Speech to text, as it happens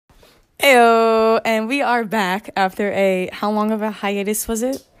Heyo, and we are back after how long of a hiatus was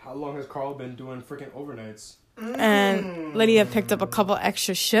it? How long has Carl been doing freaking overnights? And Lydia picked up a couple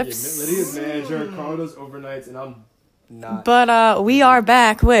extra shifts. Yeah, Lydia's manager, Carl does overnights, and I'm not. But we are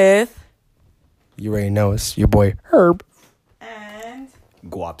back with... You already know it's your boy Herb. And...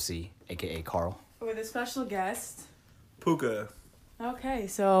 Guapsi, a.k.a. Carl. with a special guest. Puka. Okay,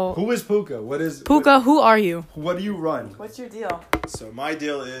 so... Who is Puka? What is... Puka, who are you? What do you run? What's your deal? So my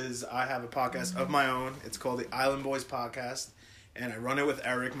deal is I have a podcast of my own. It's called the Island Boys Podcast, and I run it with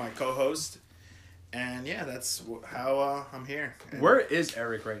Eric, my co-host. And yeah, that's how I'm here. And, Where is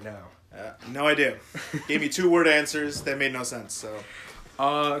Eric right now? no idea. Gave me 2-word answers that made no sense. So,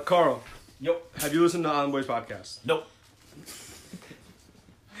 Carl. Yup. Have you listened to Island Boys Podcast? Nope.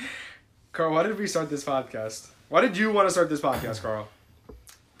 Carl, why did we start this podcast? Why did you want to start this podcast, Carl?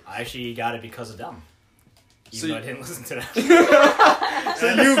 I actually got it because of them. Even though I didn't listen to them.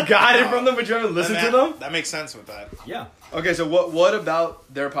 So you got it from them, but you haven't listened to them? That makes sense with that. Yeah. Okay, so what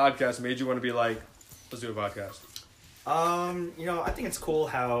about their podcast made you want to be like, let's do a podcast? I think it's cool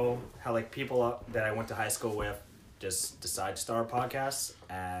how like people that I went to high school with just decide to start a podcast,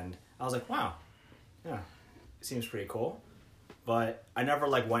 and I was like, wow, yeah, it seems pretty cool. But I never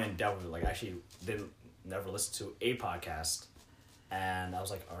like went in depth with it. Like, I actually never listened to a podcast, and I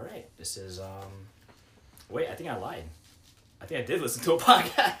was like, all right, this is wait, I think I lied. I think I did listen to a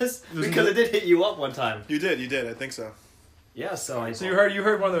podcast because I did hit you up one time. You did. I think so. Yeah, so you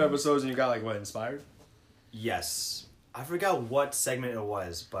heard one of their episodes and you got like what, inspired? Yes. I forgot what segment it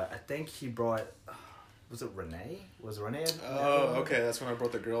was, but I think he brought... Was it Renee? Was Renee? Oh, okay. That's when I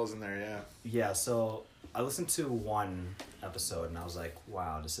brought the girls in there, yeah. Yeah, so I listened to one episode and I was like,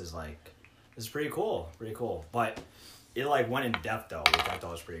 wow, this is pretty cool. Pretty cool. But it like went in depth though, which I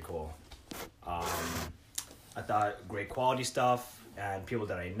thought was pretty cool. I thought great quality stuff and people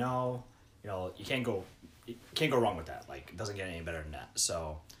that I know, you can't go wrong with that. Like, it doesn't get any better than that.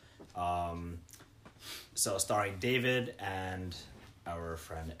 So, starring David and our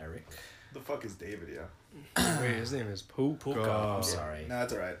friend Eric. The fuck is David, yeah? Wait, his name is Puka. Puka, I'm sorry. No,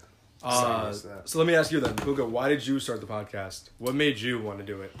 that's alright. So let me ask you then, Puka, why did you start the podcast? What made you want to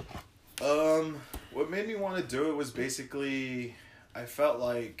do it? What made me want to do it was basically, I felt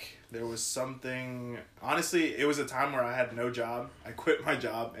like there was something... Honestly, it was a time where I had no job. I quit my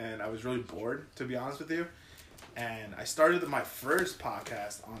job, and I was really bored, to be honest with you. And I started my first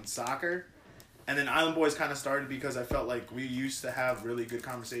podcast on soccer. And then Island Boys kind of started because I felt like we used to have really good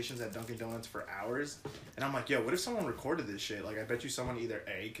conversations at Dunkin' Donuts for hours. And I'm like, yo, what if someone recorded this shit? Like, I bet you someone either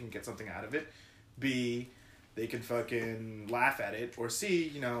A, can get something out of it, B, they can fucking laugh at it, or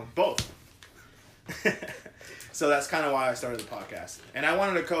C, both. So that's kind of why I started the podcast. And I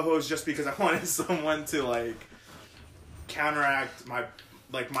wanted a co-host just because I wanted someone to, like, counteract my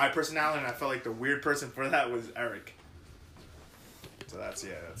personality, and I felt like the weird person for that was Eric. So that's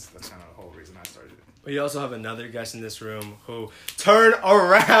kind of the whole reason I started it. We also have another guest in this room who... Turn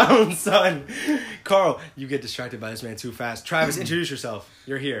around, son! Carl, you get distracted by this man too fast. Travis, introduce yourself.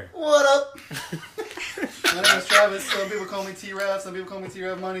 You're here. What up? My name is Travis. Some people call me T-Rav. Some people call me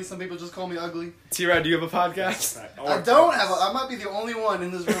T-Rav Money. Some people just call me Ugly. T-Rad, do you have a podcast? I don't have I might be the only one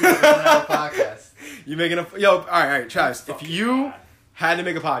in this room that doesn't have a podcast. You making a... Yo, all right, Travis. If you had to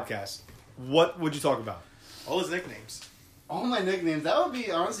make a podcast, what would you talk about? All his nicknames. All my nicknames. That would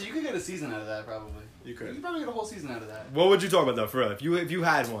be... Honestly, you could get a season out of that, probably. You could. You could probably get a whole season out of that. What would you talk about, though, for real? If you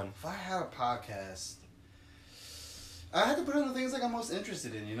had one. If I had a podcast... I had to put in the things like I'm most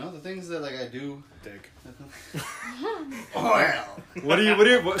interested in, the things that like I do. Dick.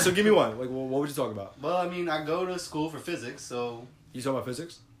 Well. So give me one. Like, what would you talk about? Well, I mean, I go to school for physics, so... You talk about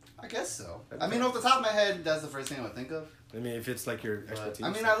physics? I guess so. I mean, off the top of my head, that's the first thing I would think of. I mean, if it's like your expertise.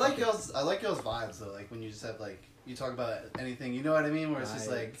 I mean, I like y'all's vibes though. Like when you just have like you talk about anything, you know what I mean? Where it's just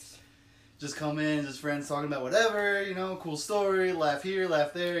like, just come in, just friends talking about whatever, cool story, laugh here,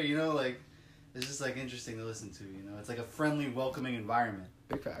 laugh there, like it's just like interesting to listen to. It's like a friendly, welcoming environment.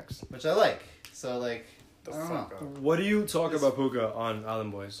 Big facts. Which I like. So like, The I don't fuck know. up. What do you talk about, Puka, on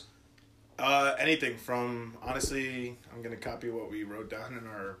Island Boys? Anything from, honestly, I'm going to copy what we wrote down in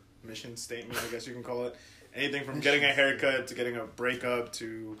our mission statement, I guess you can call it. Anything from getting a haircut to getting a breakup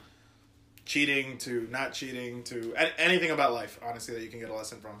to cheating to not cheating to anything about life, honestly, that you can get a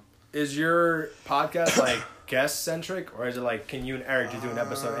lesson from. Is your podcast like guest centric, or is it like, can you and Eric do an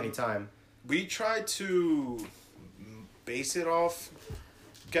episode anytime? We try to base it off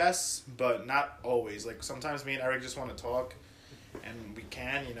guests, but not always. Like sometimes me and Eric just want to talk, and we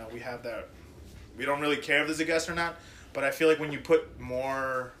can, we have that. We don't really care if there's a guest or not, but I feel like when you put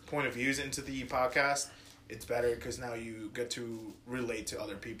more point of views into the podcast, it's better because now you get to relate to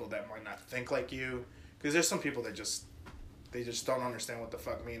other people that might not think like you. Because there's some people that they just don't understand what the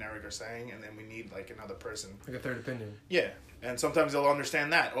fuck me and Eric are saying, and then we need like another person. Like a third opinion. Yeah, and sometimes they'll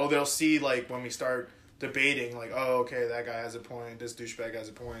understand that. Or they'll see like when we start debating, like, oh, okay, that guy has a point, this douchebag has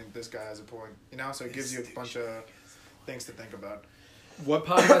a point, this guy has a point. You know, so it gives you a bunch of things to think about. What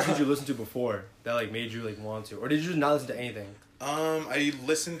podcast did you listen to before that like made you like want to, or did you just not listen to anything? I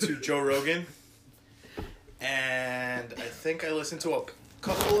listened to Joe Rogan, and I think I listened to a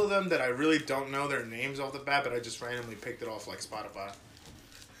couple of them that I really don't know their names off the bat, but I just randomly picked it off like Spotify.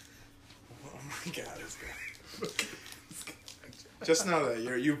 Oh my god, this guy. Just know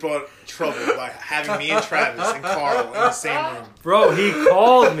that you brought trouble by having me and Travis and Carl in the same room. Bro, he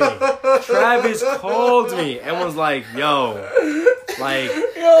called me. Travis called me and was like, yo, like,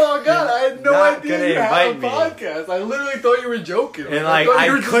 Oh god, I had no not idea gonna you had a invite me. podcast. I literally thought you were joking. and like thought you I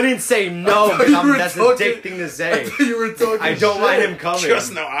were just- couldn't say no thought because you were that's a talking- dick thing to I say. thought you were talking I don't shit. mind him coming.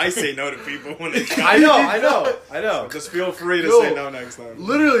 Just know I say no to people when they come. I know. Just feel free to Yo, say no next time.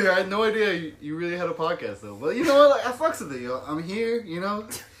 Literally, I had no idea you really had a podcast though. But you know what? I fucks with it. Yo. I'm here. You know,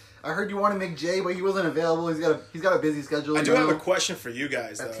 I heard you want to make Jay, but he wasn't available. He's got a busy schedule. I you do have know, a question for you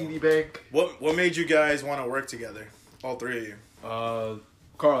guys, at though. TD Bank. What made you guys want to work together? All three of you.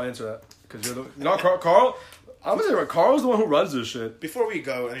 Carl, answer that because you're the not Carl. I'm gonna say right, Carl's the one who runs this shit. Before we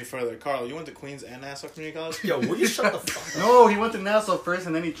go any further, Carl, you went to Queens and Nassau Community College? Yo, will you shut the fuck up? No, he went to Nassau first,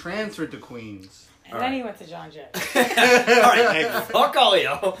 and then he transferred to Queens. And then he went to John Jay. Alright, fuck all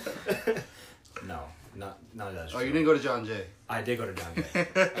y'all. No, none of that's Oh, true. you didn't go to John Jay. I did go to John Jay.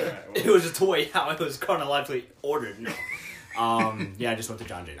 Alright, well, It was just the way how it was chronologically ordered. No. Yeah, I just went to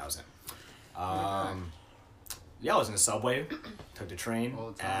John Jay. That was it. Yeah, I was in the subway, took the train,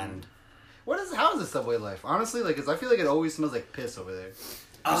 All the time. and How is the subway life? Honestly, like, 'cause I feel like it always smells like piss over there.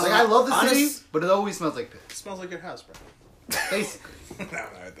 Like, I love the city, but it always smells like it piss. smells like your house, bro. Basically. No,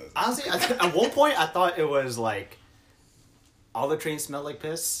 it doesn't. honestly, at one point I thought it was like all the trains smelled like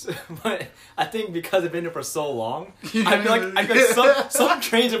piss, but I think because I've been there for so long, I feel like some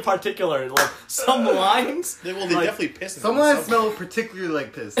trains in particular, like some lines. They like, definitely piss in Some the lines subway. smell particularly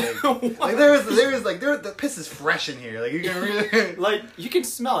like piss. Like the piss is fresh in here. Like, you can really... like you can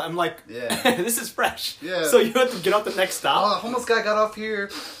smell it. I'm like, Yeah. this is fresh. Yeah. So you have to get off the next Oh, stop. a homeless guy got off here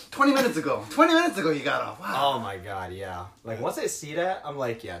 20 minutes ago. 20 minutes ago he got off. Wow. Oh my god, yeah. Like once I see that, I'm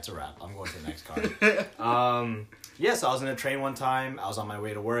like, yeah, it's a wrap. I'm going to the next car. Yeah, so I was in a train one time. I was on my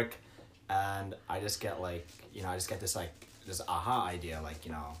way to work, and I just get like, this aha idea, like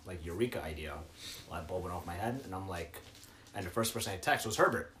eureka idea, light bulb went off my head, and I'm like, and the first person I text was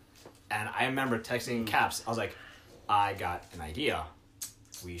Herbert, and I remember texting in caps. I was like, I got an idea.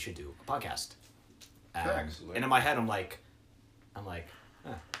 We should do a podcast. And in my head, I'm like,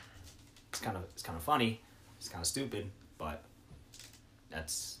 it's kind of funny, it's kind of stupid, but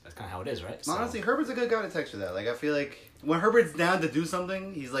that's kind of how it is, right? So- Honestly, Herbert's a good guy to text you that. Like, I feel like when Herbert's down to do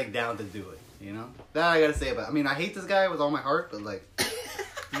something, he's like down to do it. You know? That I gotta say about. I mean, I hate this guy with all my heart, but like,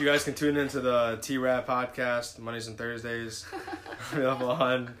 You guys can tune into the T-Rap podcast Mondays and Thursdays, available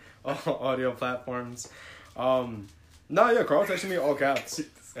on all audio platforms. Carl texted me all caps,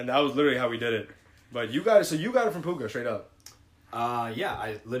 and that was literally how we did it. But you got it from Puka straight up. Yeah,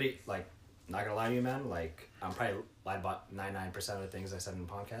 I literally, like, not gonna lie to you, man, like, I'm probably lied about 99% of the things I said in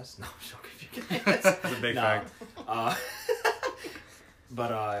the podcast. No, I'm joking if you can. It's a big No. fact.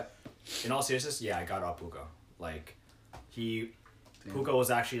 But, in all seriousness, yeah, I got off Puka. Like, Puka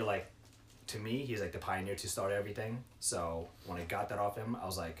was actually, like, to me, he's, like, the pioneer to start everything. So, when I got that off him, I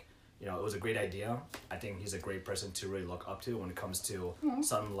was like, you know, it was a great idea. I think he's a great person to really look up to when it comes to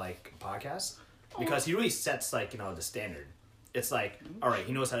something like podcasts. Because he really sets, like, you know, the standard. It's like, all right,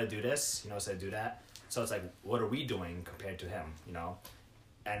 he knows how to do this, he knows how to do that. So it's like, what are we doing compared to him, you know?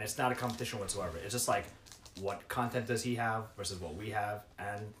 And it's not a competition whatsoever. It's just like, what content does he have versus what we have?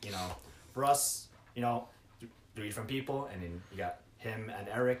 And, you know, for us, you know, 3 different people, and then you got him and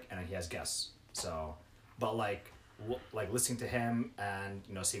Eric, and then he has guests. So, but like listening to him and,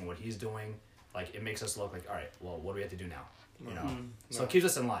 you know, seeing what he's doing, like, it makes us look like, all right, well, what do we have to do now? You know? So it keeps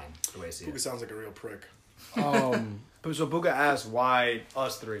us in line, the way I see Puka it. sounds like a real prick. So Puka asked, why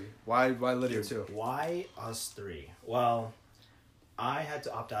us three? Why Lydia too? Why us 3? Well, I had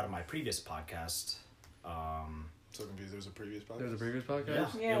to opt out of my previous podcast. So confused. There was a previous podcast. There's a previous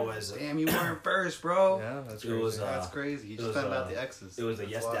podcast? Yeah. It was damn, you weren't first, bro. Yeah, that's It crazy. was, That's crazy. You it just was, found about the X's. it was a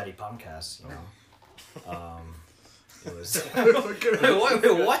That's Yes why. Daddy podcast, you know. It was Wait,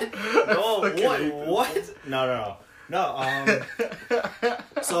 wait, what? No, what? No.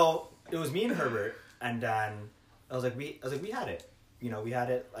 So it was me and Herbert, and then I was like, we had it. You know, we had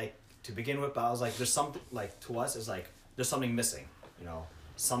it like to begin with, but I was like, there's something, like, to us, it's like, there's something missing, you know?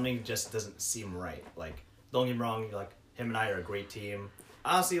 Something just doesn't seem right. Like, don't get me wrong, like, him and I are a great team.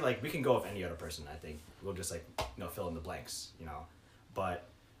 Honestly, like, we can go with any other person, I think. We'll just, like, you know, fill in the blanks, you know? But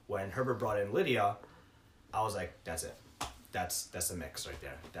when Herbert brought in Lydia, I was like, that's it. That's the mix right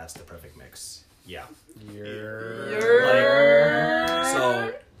there. That's the perfect mix. Yeah.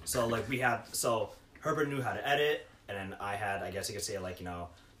 So like Herbert knew how to edit, and then I had, I guess you could say, like, you know,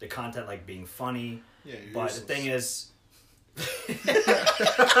 the content, like, being funny. Yeah, but useless. the thing is,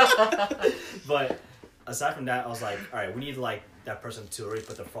 but aside from that, I was like, all right, we need, like, that person to really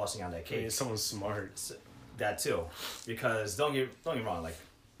put the frosting on that cake. Yeah, someone's smart. That too, because don't get me wrong, like,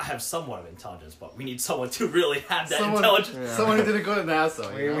 I have somewhat of intelligence, but we need someone to really have that intelligence. Yeah. Someone who didn't go to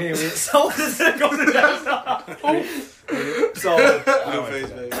NASA. You know? Someone who didn't go to NASA. Blue face,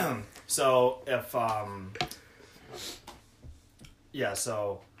 baby. So if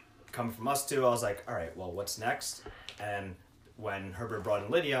so coming from us two, I was like, all right, well, what's next? And when Herbert brought in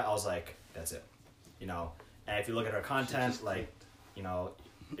Lydia, I was like, that's it, you know. And if you look at her content, like, you know,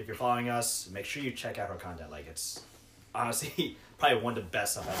 if you're following us, make sure you check out her content. Like, it's honestly probably one of the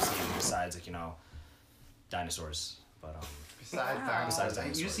best stuff I've seen besides, like, you know, dinosaurs. But Besides Wow. dinosaurs. Besides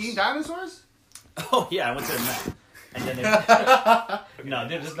dinosaurs. You seen dinosaurs? oh yeah, I went to the Met, and then no,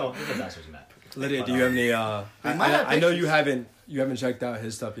 there's no dinosaurs in Met. Lydia, do you have any? might have I know you pictures. haven't checked out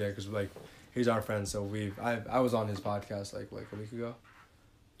his stuff yet because like he's our friend, so I was on his podcast like a week ago.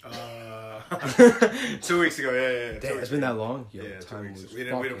 2 weeks ago, yeah. Damn, it's been that long. Yeah, 2 time weeks. was We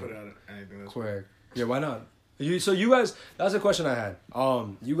didn't fucking put out anything this quick. Yeah, why not? You guys, that's a question I had.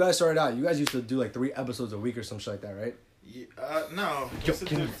 You guys started out. You guys used to do like 3 episodes a week or some shit like that, right? No.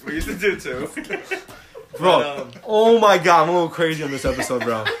 We used to do 2. Bro, But, oh my god, I'm a little crazy on this episode,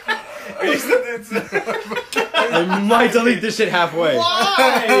 bro. we used to do 2. I might delete this shit halfway.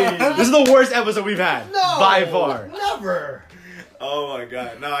 Why? This is the worst episode we've had No. by far. Never. Oh my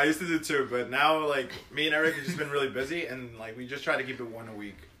god. No, I used to do 2, but now, like, me and Eric have just been really busy, and, like, we just try to keep it 1 a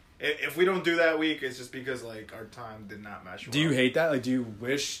week. If we don't do that week, it's just because, like, our time did not mesh well. Do you hate that? Like, do you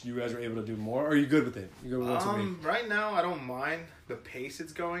wish you guys were able to do more? Or are you good with it? You good with once a week? Right now, I don't mind the pace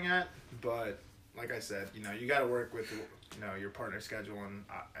it's going at, but like I said, you know, you got to work with, you know, your partner's schedule, and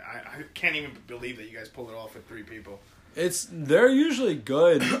I can't even believe that you guys pulled it off with 3 people. They're usually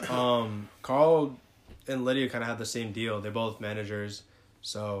good. Carl and Lydia kind of have the same deal. They're both managers,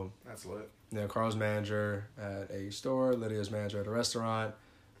 so That's lit. you know, Carl's manager at a store, Lydia's manager at a restaurant.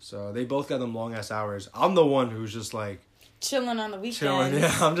 So they both got them long ass hours. I'm the one who's just like Chilling on the weekends. chilling.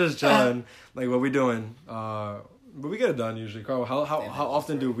 Yeah, I'm just chilling. Like, what we doing? But we get it done usually. Carl, how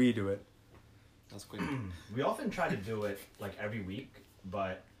often do we do it? That's quick. We often try to do it like every week,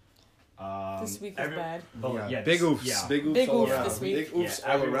 but This week was bad. But, yeah, big oofs. Yeah, Big Big all oof around. this week. Big oofs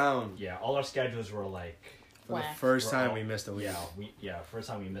Yeah, all around. yeah. All our schedules were like, For the Whack. first We're time all- we missed a week. first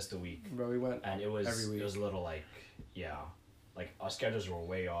time we missed a week, Bro, we went and it was every week. it was a little like, like our schedules were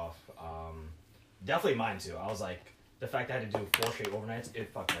way off. Definitely mine too. I was like, the fact that I had to do 4 straight overnights, it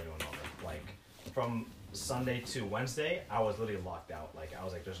fucked everyone over. Like, from Sunday to Wednesday, I was literally locked out. Like, I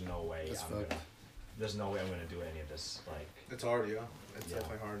was like, there's no way That's I'm fucked. gonna. There's no way I'm gonna do any of this. Like, It's hard, yeah. It's Yeah.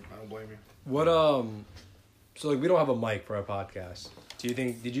 definitely hard. I don't blame you. What so like we don't have a mic for our podcast.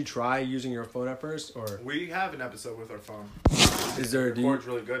 Did you try using your phone at first, or We have an episode with our phone. is there? It records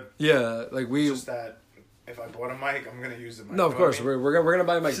really good. Yeah, like we. It's just that if I bought a mic, I'm gonna use the mic. No, of You know what course I mean? we're gonna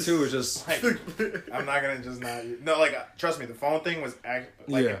buy a mic too. It's just Like, I'm not gonna just not use. No, like, trust me, the phone thing was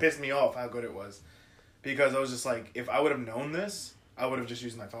Yeah. it pissed me off how good it was, because I was just like, if I would have known this, I would have just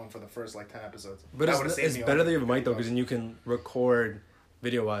used my phone for the first like 10 episodes. but That would've it's saved me better like that you have a mic though, $50. because then you can record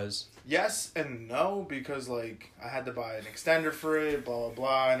video wise. Yes and no, because like I had to buy an extender for it, blah blah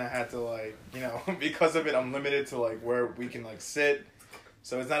blah, and I had to like, you know, because of it, I'm limited to like where we can like sit,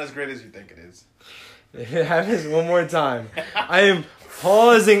 so it's not as great as you think it is. If it happens one more time, I am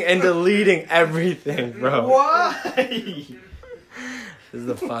pausing and deleting everything, bro. why? This is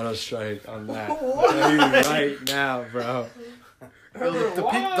the final strike on that. I'll tell you right now, bro.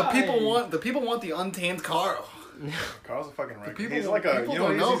 The people want the untamed Carl. Carl's a fucking wreck. people- He's like a, people you know,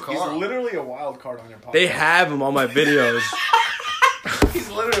 don't know he's Carl. literally a wild card on your podcast. They have him on my videos. He's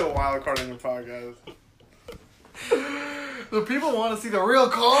literally a wild card on your podcast. The people want to see the real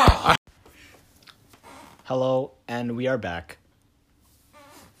Carl. Hello, and we are back.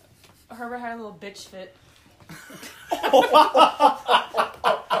 Herbert had a little bitch fit.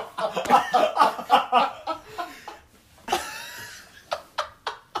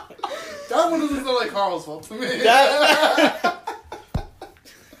 That one doesn't sound like Carl's fault to me.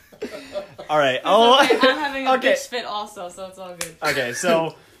 All right. Okay, I'm having a Okay. bitch fit also, so it's all good. Okay,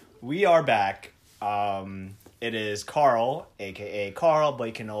 so We are back. It is Carl, aka Carl, but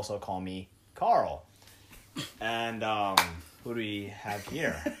you can also call me Carl. And who do we have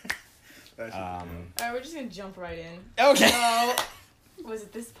here? Alright, we're just gonna jump right in. Okay. So, was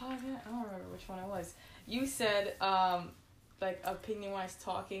it this podcast? I don't remember which one it was. You said, like, opinion-wise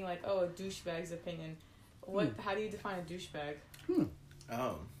talking, like, oh, a douchebag's opinion. How do you define a douchebag?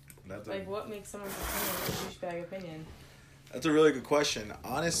 Oh, that's Like, what makes someone's opinion a douchebag opinion? That's a really good question.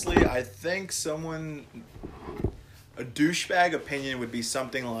 Honestly, I think a douchebag opinion would be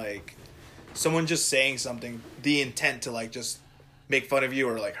something like someone just saying something, the intent to like just make fun of you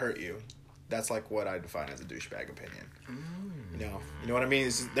or like hurt you. That's like what I define as a douchebag opinion. You know what I mean?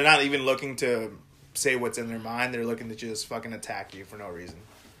 They're not even looking to say what's in their mind. They're looking to just fucking attack you for no reason.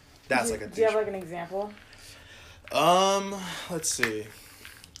 That's like a douchebag. Do you have like an example? Let's see.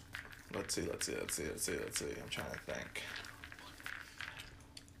 I'm trying to think.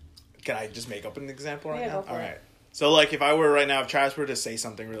 Can I just make up an example right now? Go for it. Alright. So like if I were right now, if Travis were to say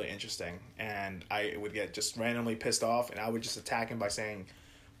something really interesting and I would get just randomly pissed off and I would just attack him by saying,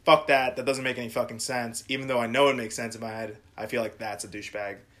 fuck that doesn't make any fucking sense. Even though I know it makes sense in my head, I feel like that's a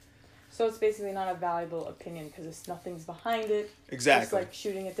douchebag. So it's basically not a valuable opinion because nothing's behind it. Exactly. Just like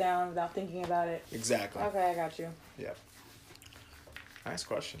shooting it down without thinking about it. Exactly. Okay, I got you. Yep. Nice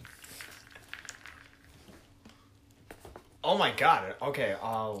question. Oh my god. Okay,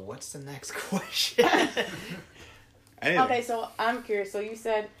 what's the next question? Anything. Okay, so I'm curious. So you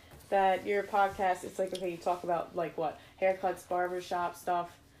said that your podcast, it's like, okay, you talk about like what? Haircuts, barbershop stuff.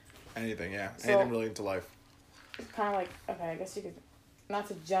 Anything, yeah. So- Anything related to life. Kind of like, okay, I guess you could, not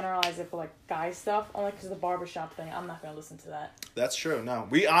to generalize it for like guy stuff, only because the barbershop thing, I'm not going to listen to that. That's true. No,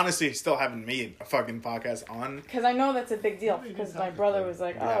 we honestly still haven't made a fucking podcast on. Because I know that's a big deal. Because my brother was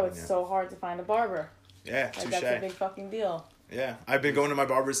like, Yeah, oh, it's yeah. so hard to find a barber. Yeah, Like, touche. that's a big fucking deal. Yeah, I've been going to my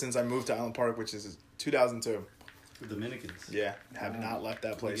barber since I moved to Island Park, which is 2002. The Dominicans. Yeah, have not left that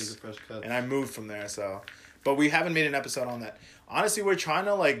They give place, the fresh cuts. and I moved from there. So, but we haven't made an episode on that. Honestly, we're trying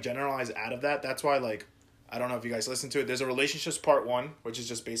to like generalize out of that. That's why like I don't know if you guys listen to it. There's a relationships part 1, which is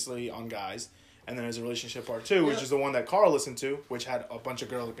just basically on guys, and then there's a relationship part 2, which Yeah. is the one that Carl listened to, which had a bunch of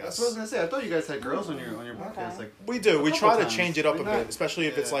girl That's guests. what I was gonna say. I thought you guys had girls on your podcast. Okay. Like, We do. We couple try to times. change it up a Why not? bit, especially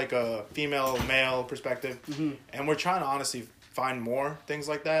if it's Yeah. like a female male perspective, and we're trying to honestly find more things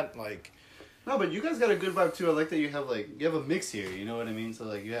like that. Like, no, but you guys got a good vibe too. I like that you have a mix here. You know what I mean? So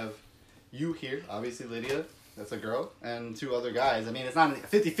like you have you here, obviously Lydia, that's a girl, and 2 other guys. I mean, it's not a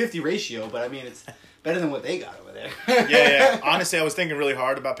 50-50 ratio, but I mean it's better than what they got over there. yeah. Honestly, I was thinking really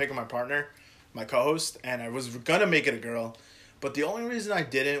hard about picking my partner, my co-host, and I was gonna make it a girl, but the only reason I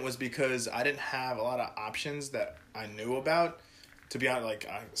didn't was because I didn't have a lot of options that I knew about. To be honest, like,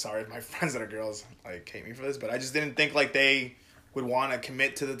 sorry if my friends that are girls like hate me for this, but I just didn't think like they would want to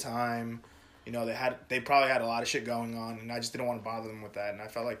commit to the time. You know, they probably had a lot of shit going on, and I just didn't want to bother them with that. And I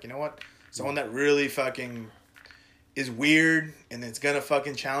felt like, you know what, someone that really fucking is weird and it's gonna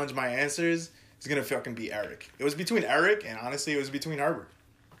fucking challenge my answers is gonna fucking be Eric. It was between Eric and honestly it was between Herbert.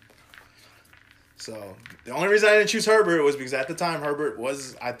 So the only reason I didn't choose Herbert was because at the time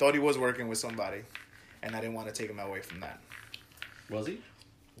I thought he was working with somebody, and I didn't want to take him away from that. Was he?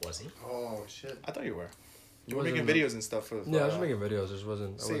 Was he? Oh shit. I thought you were. You were Wasn't- making videos and stuff for. Yeah, I was making videos. Just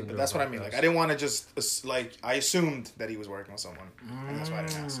wasn't. I See, wasn't but doing that's what I mean. Like, podcasts. I didn't want to just like I assumed that he was working with someone, and that's why I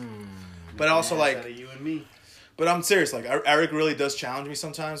didn't ask. But also Yeah, like, out of you and me. but I'm serious. Like Eric really does challenge me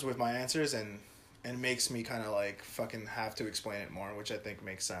sometimes with my answers, and makes me kind of like fucking have to explain it more, which I think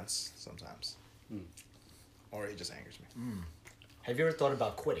makes sense sometimes. Or he just angers me. Have you ever thought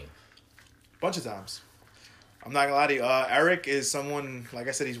about quitting? Bunch of times. I'm not gonna lie to you. Eric is someone, like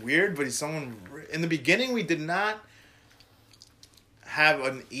I said, he's weird, but he's someone. In the beginning, we did not have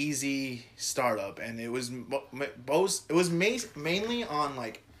an easy startup, and it was mainly on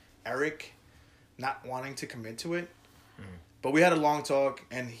like Eric not wanting to commit to it. But we had a long talk,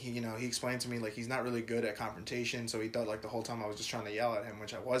 and he explained to me like he's not really good at confrontation, so he thought like the whole time I was just trying to yell at him,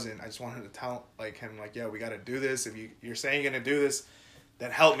 which I wasn't. I just wanted to tell like him like, yo, we got to do this. If you're saying you're gonna do this,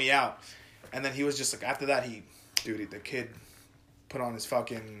 then help me out. And then he was just like, after that, the kid put on his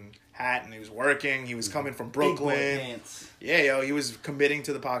fucking hat and he was working. He was coming from Big boy Brooklyn. pants. Yeah, yo, he was committing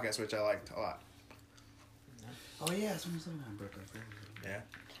to the podcast, which I liked a lot. Oh yeah, that's what I'm saying. I'm Brooklyn. Yeah.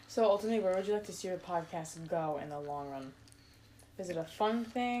 So ultimately, where would you like to see your podcast go in the long run? Is it a fun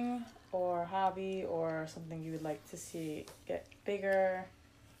thing or hobby or something you would like to see get bigger?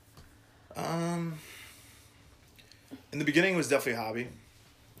 In the beginning, it was definitely a hobby.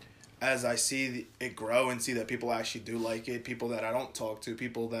 As I see it grow and see that people actually do like it, people that I don't talk to,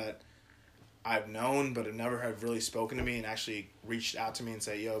 people that I've known but have never have really spoken to me and actually reached out to me and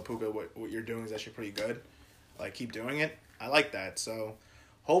say, yo, Puka, what you're doing is actually pretty good. Like, keep doing it. I like that. So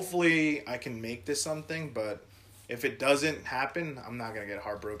hopefully I can make this something, but if it doesn't happen, I'm not going to get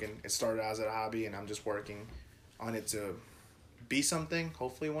heartbroken. It started out as a hobby, and I'm just working on it to be something,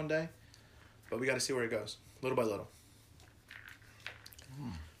 hopefully one day. But we got to see where it goes, little by little.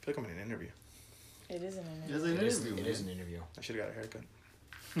 I feel like I'm in an interview. It is an It is interview. an interview. It is an interview. I should have got a haircut.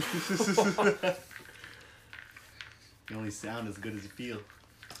 You only sound as good as you feel.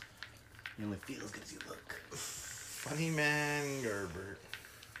 You only feel as good as you look. Funny man Gerbert.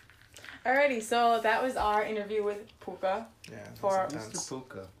 Alrighty, so that was our interview with Puka, Yeah. For- that's intense. Mr.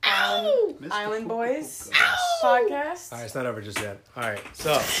 Puka. Island Mr. Boys Puka. podcast. All right, it's not over just yet. All right,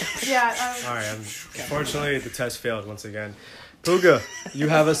 so Yeah. all right. Unfortunately, the test failed once again. Puga, you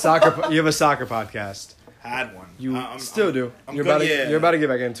have a soccer podcast. Had one. You I'm still do. I'm You're good, about to yeah. you're about to get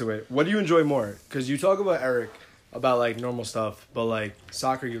back into it. What do you enjoy more? Because you talk about Eric about like normal stuff, but like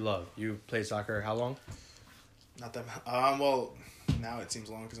soccer you love. You played soccer how long? Not that. Well, now it seems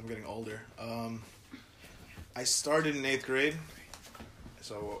long because I'm getting older. I started in 8th grade.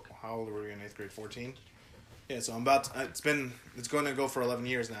 So how old were we in 8th grade? 14. Yeah. So I'm about. It's going to go for 11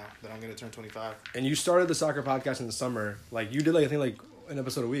 years now that I'm going to turn 25. And you started the soccer podcast in the summer. Like you did like I think like an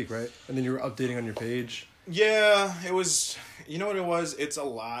episode a week, right? And then you were updating on your page. Yeah, it was. You know what it was? It's a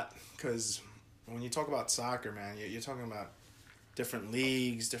lot because when you talk about soccer, man, you're talking about different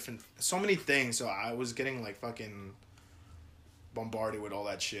leagues, so many things. So I was getting like fucking bombarded with all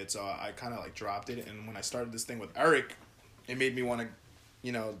that shit. So I kind of like dropped it. And when I started this thing with Eric, it made me want to,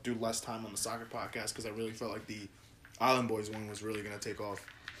 do less time on the soccer podcast because I really felt like the Island Boys one was really gonna take off.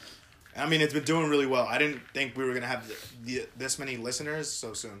 I mean, it's been doing really well. I didn't think we were gonna have this many listeners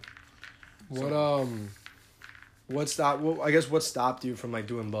so soon. What stopped? Well, I guess what stopped you from like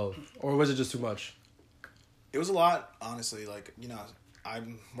doing both, or was it just too much? It was a lot, honestly. Like,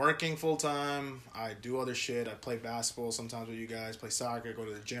 I'm working full time. I do other shit. I play basketball sometimes with you guys, play soccer, go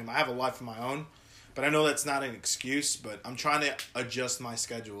to the gym. I have a life of my own, but I know that's not an excuse, but I'm trying to adjust my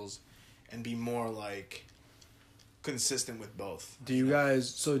schedules and be more like consistent with both. Do you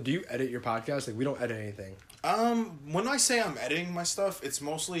edit your podcast? Like we don't edit anything. When I say I'm editing my stuff, it's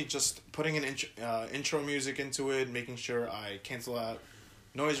mostly just putting an intro music into it, making sure I cancel out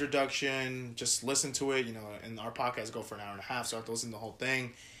noise reduction, just listen to it, and our podcasts go for an hour and a half, so I have to listen to the whole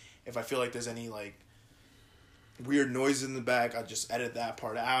thing. If I feel like there's any, like, weird noise in the back, I just edit that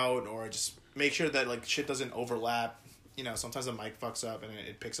part out, or I just make sure that, like, shit doesn't overlap. Sometimes the mic fucks up and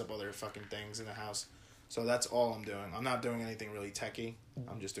it picks up other fucking things in the house. So that's all I'm doing. I'm not doing anything really techy.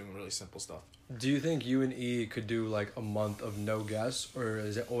 I'm just doing really simple stuff. Do you think you and E could do, like, a month of no guests, or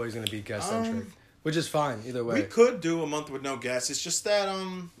is it always going to be guest-centric? Which is fine, either way. We could do a month with no guests. It's just that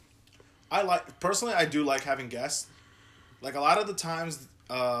I do like having guests. Like a lot of the times,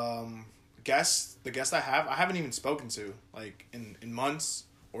 the guests I haven't even spoken to like in months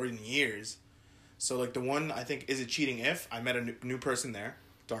or in years. So like the one I think Is It Cheating If I met a new person there,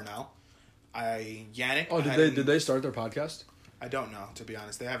 Darnell. Yannick. Oh, did they start their podcast? I don't know, to be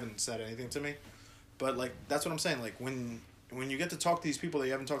honest. They haven't said anything to me, but like that's what I'm saying. Like when you get to talk to these people that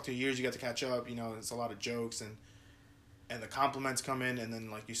you haven't talked to in years, you get to catch up. It's a lot of jokes and the compliments come in, and then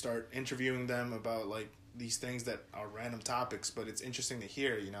like you start interviewing them about like these things that are random topics, but it's interesting to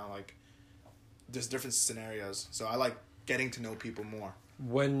hear. Like there's different scenarios. So I like getting to know people more.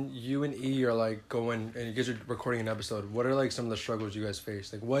 When you and E are like going and you guys are recording an episode, what are like some of the struggles you guys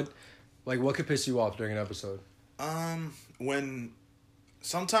face? Like what could piss you off during an episode? When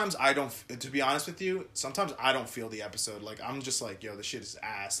sometimes I don't, to be honest with you, sometimes I don't feel the episode. Like I'm just like, yo, this shit is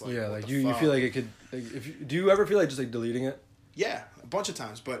ass. Like, yeah, what like the you fuck? feel like it could. Like, do you ever feel like just like deleting it? Yeah, a bunch of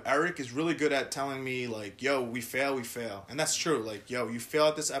times. But Eric is really good at telling me like, yo, we fail. And that's true. Like, yo, you fail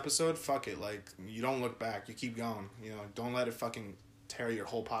at this episode, fuck it. Like, you don't look back. You keep going. Don't let it fucking tear your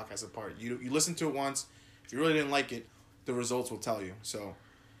whole podcast apart. You listen to it once. If you really didn't like it, the results will tell you. So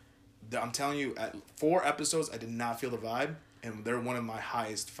I'm telling you, at 4 episodes, I did not feel the vibe. And they're one of my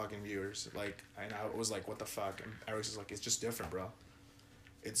highest fucking viewers. Like, and I was like, what the fuck? And Eric's just like, it's just different, bro.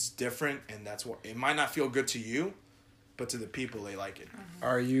 It's different, and that's what... It might not feel good to you, but to the people, they like it.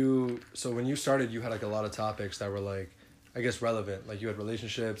 So when you started, you had like a lot of topics that were like, I guess relevant. Like you had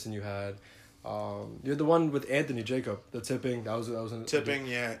relationships, and you had the one with Anthony Jacob, the tipping. That was Tipping,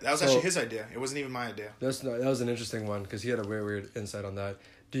 yeah. That was actually his idea. It wasn't even my idea. That was an interesting one because he had a weird insight on that.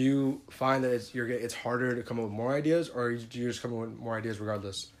 Do you find that it's harder to come up with more ideas, or do you just come up with more ideas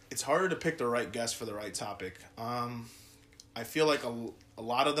regardless? It's harder to pick the right guest for the right topic. I feel like a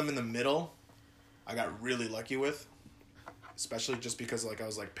lot of them in the middle, I got really lucky with, especially just because like I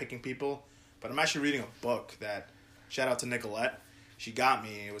was like picking people But I'm actually reading a book that, shout out to Nicolette, she got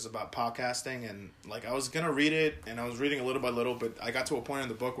me. It was about podcasting, and like I was gonna read it, and I was reading a little by little, but I got to a point in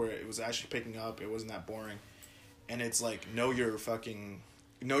the book where it was actually picking up. It wasn't that boring, and it's like know your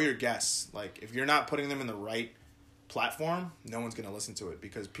guests. Like if you're not putting them in the right platform, no one's gonna listen to it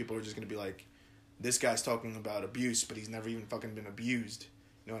because people are just gonna be like, this guy's talking about abuse, but he's never even fucking been abused.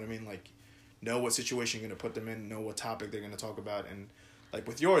 You know what I mean? Like, know what situation you're gonna put them in, know what topic they're gonna talk about, and like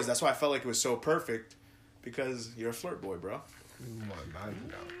with yours, that's why I felt like it was so perfect because you're a flirt boy, bro.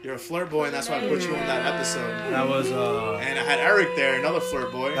 You're a flirt boy, and that's why I put you on that episode. That was and I had Eric there, another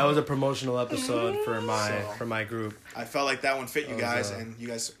flirt boy. that was a promotional episode for my group. I felt like that one fit you guys, and you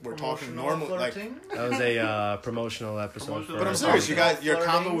guys were talking normal. Like, That was a promotional episode. Promotional. but I'm serious, you guys, your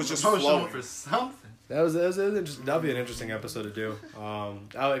combo was just flowing. for something. That'd be an interesting episode to do.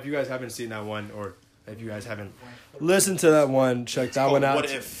 If you guys haven't seen that one, or if you guys haven't listened to that one, check that one out.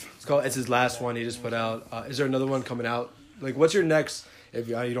 What if? It's his last one he just put out. Is there another one coming out? Like, what's your next? If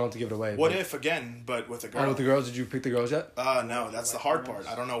you don't have to give it away. What if again, but with a girl? With the girls, did you pick the girls yet? No, that's the hard part.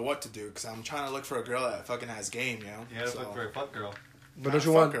 I don't know what to do because I'm trying to look for a girl that fucking has game, you know. Yeah, look for a fuck girl. But don't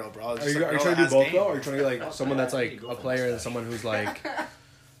you want? Girl, bro. Are you trying to do both though? Or are you trying to get like someone that's like a player and someone who's like?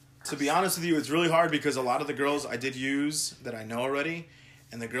 To be honest with you, it's really hard because a lot of the girls I did use that I know already,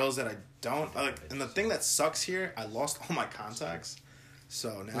 and the girls that I don't like. And the thing that sucks here, I lost all my contacts.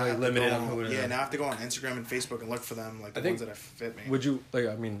 So now I have to now I have to go on Instagram and Facebook and look for them, like the ones that fit me. Would you like?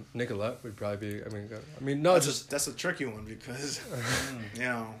 I mean, Nicolette would probably be. No, that's a tricky one because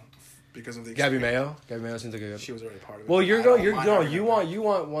because of the Gabby Mayo. Gabby Mayo seems like a good. She was already part of it. Well, you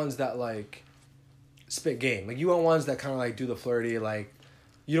want ones that like spit game. Like you want ones that kind of like do the flirty. Like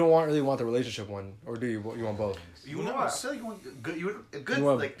you don't really want the relationship one, or do you? You want both? You want good. You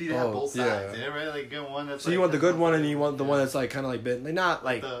want like to have both sides, right? Like good one that's. So you want the good one, and you want the one that's like kind of like bit, like not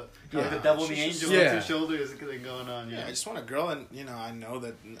like the devil and the angel on two shoulders going on. Yeah, I just want a girl, and I know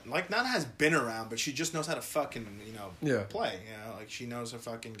that like not has been around, but she just knows how to fucking play. Like she knows her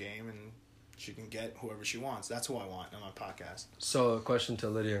fucking game, and she can get whoever she wants. That's who I want on my podcast. So, a question to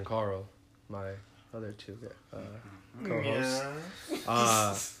Lydia and Carl, my other two co-hosts.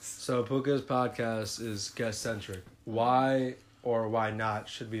 Yeah. So Puka's podcast is guest centric. Why or why not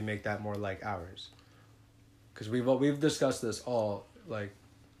should we make that more like ours? Because we've discussed this all like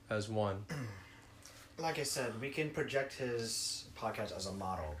as one. Like I said, we can project his podcast as a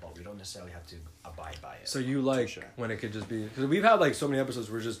model, but we don't necessarily have to abide by it. So you like when it could just be, because we've had like so many episodes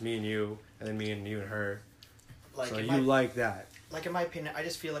where it's just me and you, and then me and you and her. Like so you like that? Like in my opinion, I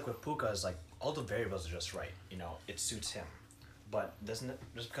just feel like with Puka is like all the variables are just right. It suits him. But just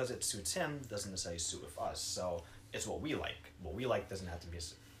because it suits him doesn't necessarily suit with us. So it's what we like. What we like doesn't have to be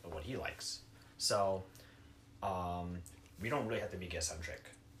what he likes. So we don't really have to be guest-centric.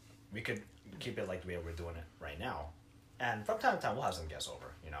 We could keep it like the way we're doing it right now. And from time to time, we'll have some guests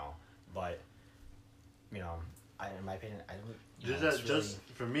over, But, in my opinion, I don't...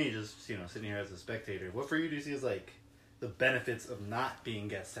 for me, just sitting here as a spectator, what for you do you see is like the benefits of not being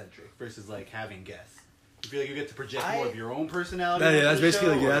guest-centric versus like having guests? You feel like you get to project more of your own personality? Yeah, that's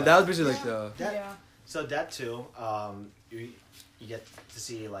basically that was basically like the... So that too, you get to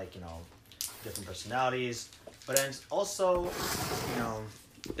see like, different personalities, but then it's also,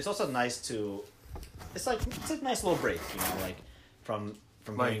 it's also nice to, it's a nice little break, like from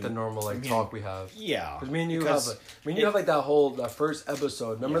like the normal talk we have. Yeah. Because me and you have like that first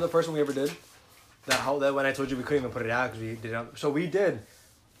episode. Remember the first one we ever did? That when I told you we couldn't even put it out because we did it. So we did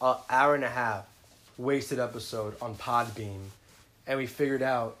an hour and a half wasted episode on Podbean, and we figured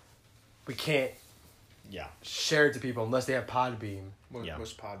out we can't share it to people unless they have Podbean.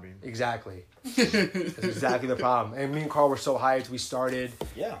 What's Podbean? Exactly. That's exactly the problem. And me and Carl were so hyped. We started.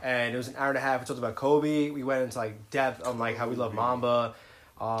 Yeah. And it was an hour and a half. We talked about Kobe. We went into like depth on like how we love Mamba.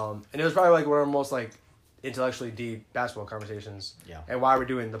 And it was probably like one of our most like intellectually deep basketball conversations. Yeah. And why we're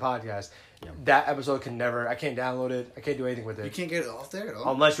doing the podcast. Yeah. That episode I can't download it. I can't do anything with it. You can't get it off there at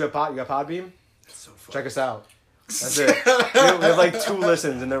all? Unless you got Podbean. That's so fun. Check us out. That's it. We have like 2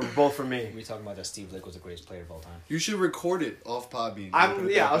 listens, and they're both from me. We talking about that Steve Lick was the greatest player of all time. You should record it off Podbean. I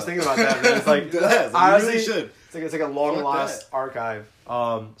was thinking about that. Man. It's like honestly, you really should. It's like a long lost archive.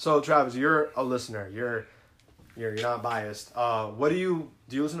 So Travis, you're a listener. You're not biased. What do you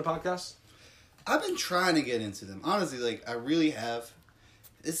listen to podcasts? I've been trying to get into them. Honestly, like I really have.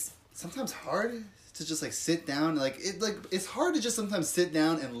 It's sometimes hard to just like sit down, it's hard to just sometimes sit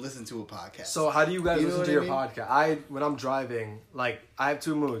down and listen to a podcast. So how do you guys listen to your podcast? When I'm driving, like I have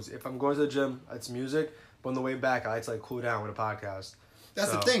 2 moods. If I'm going to the gym, it's music. But on the way back, I like to cool down with a podcast.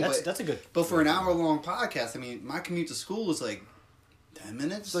 That's the thing. That's a good. But for an hour-long podcast, I mean, my commute to school is like 10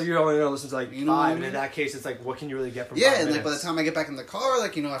 minutes. So you're only gonna listen to like You know what I 5, and mean? in that case, it's like, what can you really get from? Yeah, 5 and minutes? like by the time I get back in the car,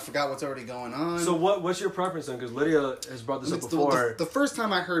 like I forgot what's already going on. So what's your preference then? Because Lydia has brought this up before. The first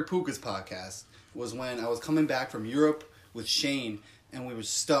time I heard Puka's podcast was when I was coming back from Europe with Shane, and we were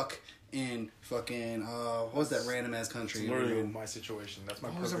stuck in fucking what was that random ass country? It's literally my situation. That's my.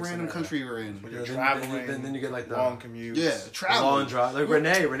 What was the perfect random scenario. country we were in? When you're Yeah, traveling, then you get like the long commutes. Yeah, the traveling. long drive. Like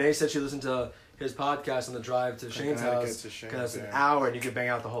Renee said she listened to his podcast on the drive to Shane's Connecticut house to Shane's, because it's an yeah. hour and you could bang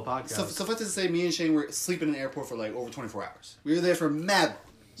out the whole podcast. So suffice it to say, me and Shane were sleeping in the airport for like over 24 hours. We were there for mad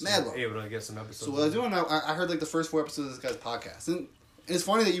long. Able to get some episodes. So what I was doing, I heard like the first 4 episodes of this guy's podcast, and it's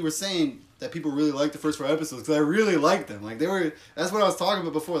funny that you were saying that people really liked the first 4 episodes because I really liked them. Like they were, that's what I was talking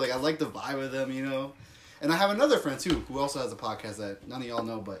about before. Like I like the vibe of them, you know. And I have another friend too who also has a podcast that none of y'all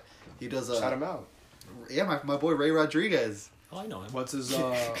know, but he does. Shout him out. Yeah, my boy Ray Rodriguez. Oh, I know him. What's his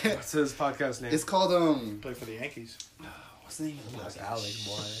podcast name? It's called Play for the Yankees. what's the name of the That's podcast?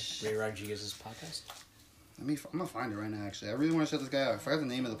 Alex, boy. Ray Rodriguez's podcast. I'm gonna find it right now. Actually, I really want to shout this guy out. I forgot the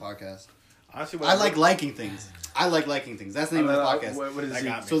name of the podcast. Honestly, I like liking things. I like liking things. That's the name of the podcast. What is That he?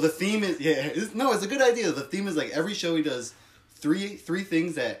 got me. So the theme is it's a good idea. The theme is like every show he does three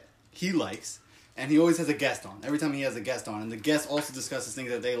things that he likes, and he always has a guest on. Every time he has a guest on, and the guest also discusses things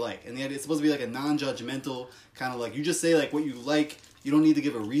that they like. And it's supposed to be like a non-judgmental kind of like you just say like what you like. You don't need to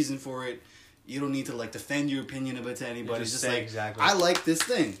give a reason for it. You don't need to like defend your opinion of it to anybody. You just It's say like exactly. I like this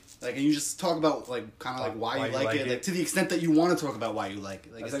thing. Like and you just talk about like kind of like why you like it, like to the extent that you want to talk about why you like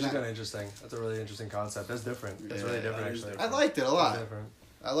it. Like That's it's actually not- kind of interesting. That's a really interesting concept. That's different. That's really Yeah, different, that is actually. I liked it a lot. That's different.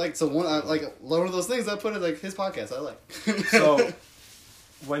 I like one of those things I put it like his podcast. I like. So,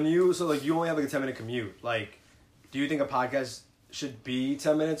 you only have like a 10-minute commute. Like, do you think a podcast should be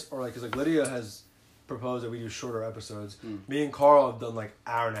 10 minutes, or like, because like Lydia has proposed that we do shorter episodes. Me and Carl have done like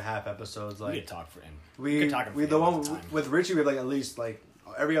hour and a half episodes. We Like could talk for him. we could talk the for him all one the time. with Richie, we have like at least like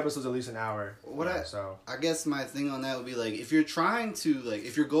every episode's at least an hour. So I guess my thing on that would be like if you're trying to like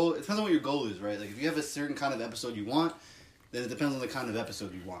if your goal, it depends on what your goal is, right? Like if you have a certain kind of episode you want, then it depends on the kind of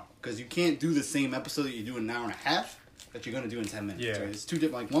episode you want, because you can't do the same episode that you do in an hour and a half that you're gonna do in 10 minutes. Yeah. Right? It's two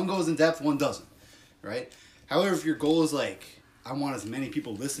different. Like one goes in depth, one doesn't, right? However, if your goal is like I want as many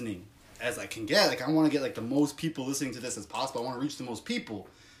people listening as I can get, like I want to get like the most people listening to this as possible. I want to reach the most people.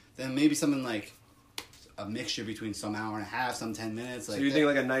 Then maybe something like a mixture between some hour and a half, some 10 minutes. Like so you that. think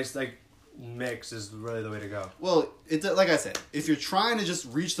like a nice like mix is really the way to go? Well, it's like I said, if you're trying to just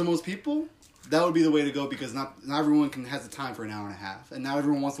reach the most people, that would be the way to go, because not everyone has the time for an hour and a half, and not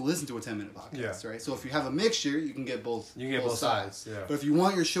everyone wants to listen to a 10-minute podcast, right? So if you have a mixture, you can get both. You can get both sides, yeah. But if you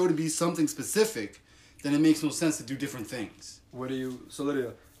want your show to be something specific, then it makes no sense to do different things. So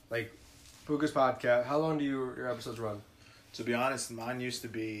Lydia, like Puka's podcast, how long do your episodes run? To be honest, mine used to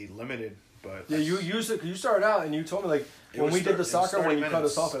be limited, but Yeah, you started out and you told me like It when was we did the it was soccer 30 one, you cut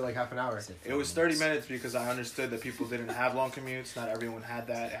minutes. us off at like half an hour. it was 30 minutes because I understood that people didn't have long commutes. Not everyone had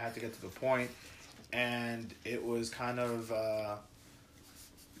that. It had to get to the point. And it was kind of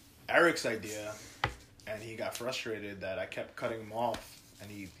Eric's idea, and he got frustrated that I kept cutting him off. And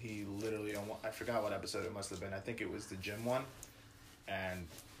he literally, I forgot what episode it must have been. I think it was the gym one. And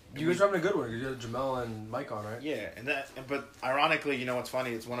You guys were having a good one. You had Jamel and Mike on, right? yeah, but ironically, you know what's funny?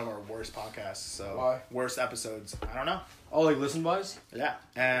 It's one of our worst podcasts. So Why? Worst episodes. I don't know. Oh, like listen wise? Yeah,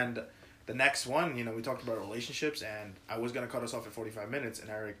 and the next one, we talked about relationships, and I was gonna cut us off at 45 minutes, and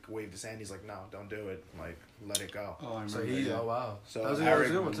Eric waved his hand. He's like, "No, don't do it. Like, let it go." Oh, I So remember. oh wow. So that was Eric,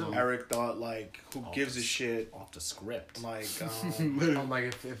 a good one too. Eric thought like, "Who Off gives the a shit?" Off the script. Like, I'm like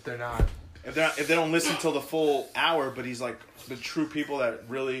if they're not. if they don't listen till the full hour, but he's like, the true people that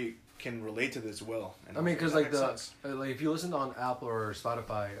really can relate to this will. And I mean, because that like makes the sense. like if you listen on Apple or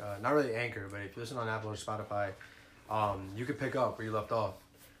Spotify, not really Anchor, but if you listen on Apple or Spotify, you can pick up where you left off.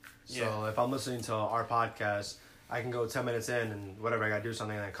 So Yeah. if I'm listening to our podcast, I can go 10 minutes in and whatever I gotta do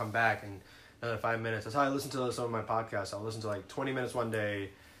something, and I come back and another 5 minutes. That's how I listen to some of my podcasts. I'll listen to like 20 minutes one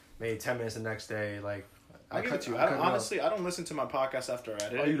day, maybe 10 minutes the next day. Like I give it to you. I cut it Honestly, I don't listen to my podcast after I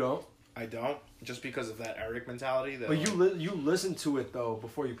edit. up. Oh, you don't? I don't, just because of that Eric mentality. That But you listen to it though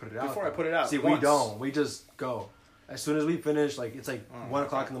before you put it out. Before I though. put it out, See, once. we don't. We just go. As soon as we finish, like it's like Oh, 1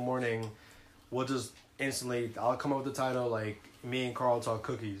 o'clock okay. in the morning, we'll just instantly. I'll come up with the title like me and Carl talk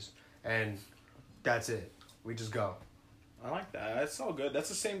cookies, and that's it. We just go. I like that. That's so good. That's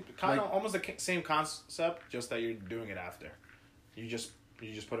the same kind of Like- almost the same concept, just that you're doing it after. You just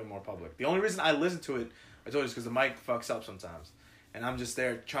put it more public. The only reason I listen to it, I told you, is because the mic fucks up sometimes, and I'm just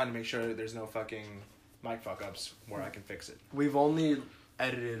there trying to make sure there's no fucking mic fuck ups where I can fix it. We've only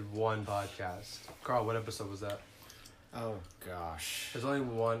edited one podcast. Carl, what episode was that? Oh gosh. There's only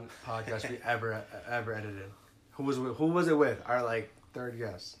one podcast we ever edited. Who was it with? Our like third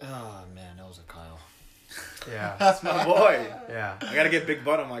guess. Oh man, that was a Kyle. Yeah. That's my boy. Yeah. I gotta get Big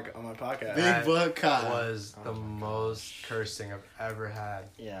Butt on my podcast. Big Butt Kyle. Was the Oh my most cursing I've ever had.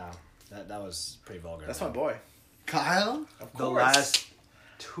 Yeah, that was pretty vulgar. That's my boy. Kyle? Of The course. last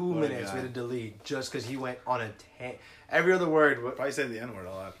 2 What a minutes guy. we had to delete just because he went on a every other word. Probably say the N word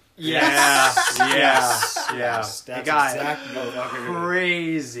a lot. Yeah, Yes, It that's got exactly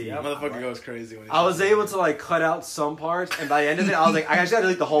crazy. That motherfucker goes crazy when he I was able to like cut out some parts, and by the end of it, I was like, I just gotta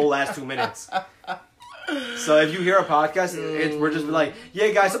delete the whole last 2 minutes. So if you hear a podcast, we're just like, yeah,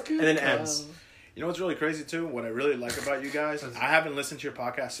 guys, and then it ends. You know what's really crazy too? What I really like about you guys, I haven't listened to your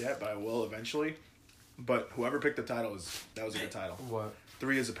podcast yet, but I will eventually. But whoever picked the title that was a good title. What?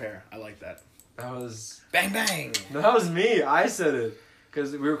 3 is a pair. I like that. That was bang bang. no, that was me. I said it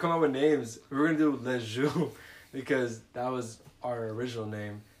because we were coming up with names. We were gonna do Le Joux because that was our original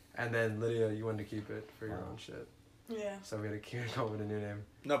name, and then Lydia, you wanted to keep it for your own shit. Yeah. So we had to keep it going with a new name.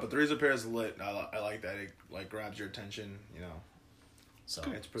 No, but 3 is a pair is lit. I like that. It like grabs your attention. You know. So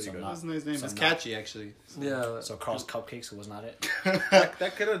It's pretty good. That's a nice name. So It's not- catchy, actually. Yeah. So Carl's Cupcakes was not it.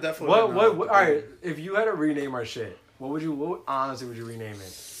 That could have definitely. been, What? All right. If you had to rename our shit, what honestly would you rename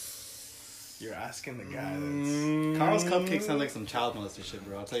it? You're asking the guy that's. Carl's Cupcakes sound like some child molester shit,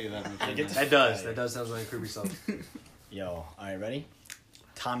 bro. I'll tell you that. get to- That does. That does sound like creepy stuff. Yo, all right, ready?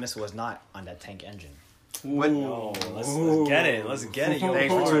 Thomas was not on that tank engine. When, Yo, let's get it. Let's get it. Yo,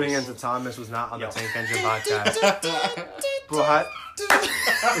 Thanks for bars. tuning in to Thomas Was Not on Yo. the Tank Engine podcast. Bro,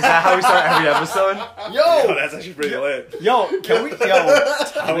 is that how we start every episode? Oh, that's actually pretty lit. Yo, can we? Yo,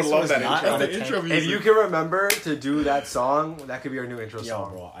 I would love that not intro. on the The tank- intro If music. you can remember to do that song, that could be our new intro Yo,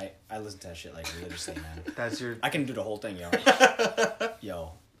 song. bro, I listen to that shit like religiously, man. That's your. I can do the whole thing, yo.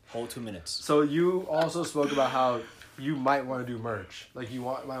 Yo, whole 2 minutes. So you also spoke about how you might want to do merch. Like you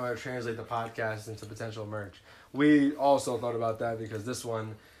might want to translate the podcast into potential merch. We also thought about that because this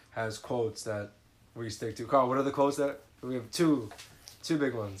one has quotes that we stick to. Carl, what are the quotes that we have? Two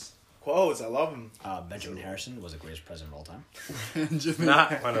big ones. Quotes, I love them. Benjamin Harrison was the greatest president of all time.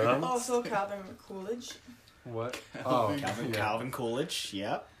 Not one of them. Also, Calvin Coolidge. What? Oh, Calvin Coolidge,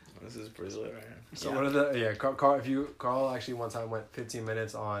 yep. This is pretty lit right here. So Yeah. what are the Carl actually one time went 15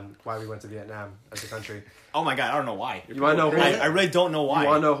 minutes on why we went to Vietnam as a country. Oh my god, I don't know why. You want to know who? I really don't know why. You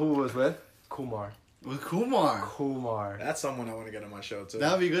want to know who was with? Kumar. With Kumar. Kumar. That's someone I want to get on my show too.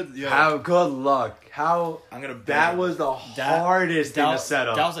 That would be good. Yeah. How good luck. How I'm gonna. beg that him. was the hardest thing to set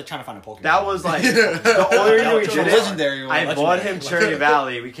up. That was like trying to find a Pokemon. That was like the only reason we It's a did it. legendary one. I bought him Cherry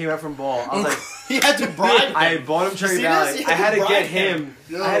Valley. We came out from Ball. I was like, He had to bribe. I bought him Cherry See Valley. this? He I had to bribe get him.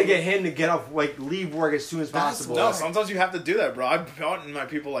 Yo. I had to get him to get off, like, leave work as soon as That's possible. No, sometimes you have to do that, bro. I've bought my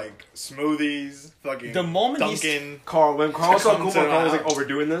people like smoothies, fucking The moment he's- Dunkin'. When Carl saw Come Kumar, to Carl was my like, "Oh, we're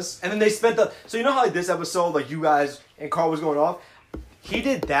doing this," and then they spent so you know how like this episode, like you guys and Carl was going off. He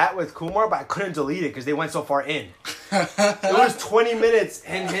did that with Kumar, but I couldn't delete it because they went so far in. It was 20 minutes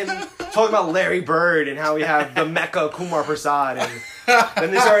and him talking about Larry Bird and how we have the Mecca Kumar Prasad, and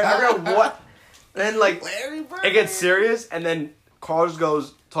then they started. I forgot what. Then like Larry Bird. it gets serious, and then Carl just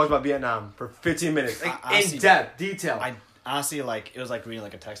talks about Vietnam for 15 minutes, like I see in depth, detail. I honestly like it was like reading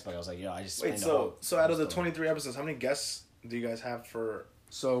like a textbook. I was like, yo, I just Wait, explained the whole so out of the story. 23 episodes, how many guests do you guys have for?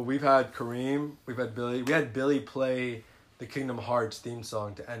 So we've had Kareem, we've had Billy. We had Billy play the Kingdom Hearts theme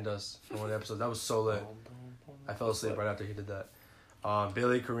song to end us for one episode. That was so lit. I fell asleep right after he did that.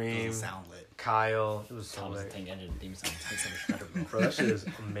 Billy, Kareem, Doesn't sound lit. Kyle. It was so Thomas the lit. Tank Engine theme song. Takes so much better, bro. Bro, that shit is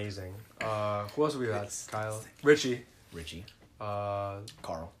amazing. Who else have we had? Kyle, Richie, Richie, uh,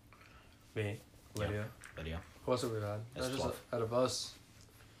 Carl, me, Lydia. Lydia. Who else have we had? That's Just 12. out of us.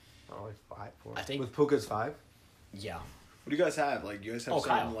 Oh, like 5, 4. I think- with Puka's 5. Yeah. What do you guys have? Like, you guys have Oh,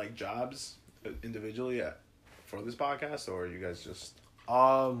 certain Kyle. like jobs individually for this podcast, or you guys just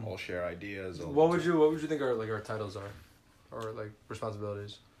Um, all share ideas? Or what would you think our titles are, or like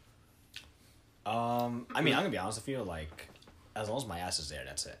responsibilities? I mean, I'm gonna be honest with you. Like, as long as my ass is there,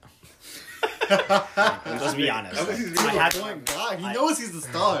 that's it. Let's be honest. That was his I had Oh my to, god, he I- knows he's the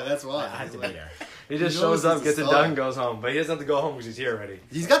star. That's why. I had to be there. He just He knows shows up, he's a gets it star. done, goes home. But he doesn't have to go home because he's here already.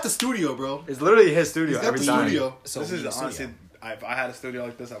 He's got the studio, bro. It's literally his studio He's got every the time. studio. So this we is need a studio. honestly, if I had a studio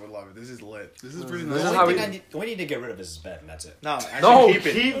like this, I would love it. This is lit. This is pretty This nice. is The how only we- thing we need to get rid of is his bed, and that's it. No, actually No, keep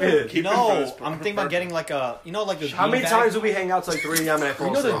it. keep it. Keep it for No, this I'm thinking about getting like a, you know, like the How many beanbag- times do we hang out till like 3 a.m. and I fall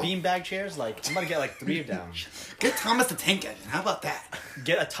You know the asleep? beanbag chairs? Like, I'm gonna get like 3 of them. Get Thomas the Tank Engine. How about that?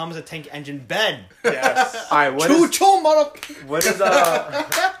 Get a Thomas the Tank Engine bed. Yes. All right, what Choo is choo, mother.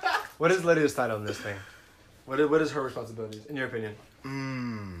 what is Lydia's title in this thing? What is her responsibilities in your opinion?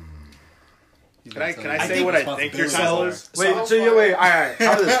 Can I I say think what I think your title is? Wait, so you wait. All right.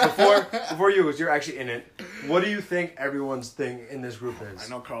 How about this? Before you, 'cause you're actually in it. What do you think everyone's thing in this group is? I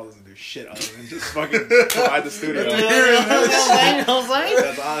know Carl doesn't do shit other than just fucking provide the studio. That's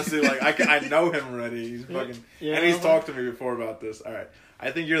honestly like I know him already. He's fucking and he's talked to me before about this. All right,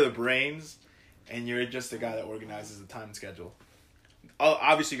 I think you're the brains, and you're just the guy that organizes the time schedule.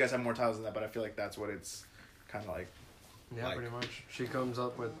 Obviously, you guys have more titles than that, but I feel like that's what it's kind of like. Yeah, pretty much. She comes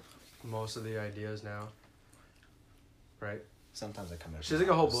up with most of the ideas now. Right? Sometimes I come in. She's like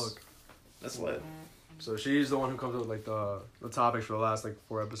a whole book. That's lit. So she's the one who comes up with like the topics for the last like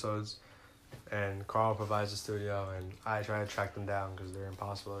 4 episodes, and Carl provides the studio, and I try to track them down because they're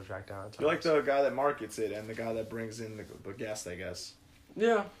impossible to track down. At times. You're like the guy that markets it and the guy that brings in the guest, I guess.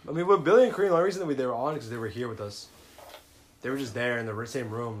 Yeah, I mean with Billy and Kareem, the only reason that they were on because they were here with us. They were just there in the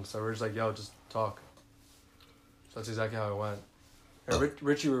same room, so we're just like, yo, just talk. So that's exactly how it went. And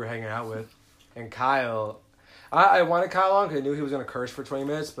Richie we were hanging out with, and Kyle. I wanted Kyle on because I knew he was going to curse for 20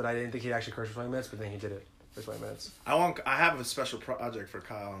 minutes, but I didn't think he'd actually curse for 20 minutes, but then he did it for 20 minutes. I have a special project for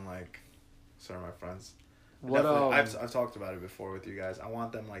Kyle and like some of my friends. What I've talked about it before with you guys. I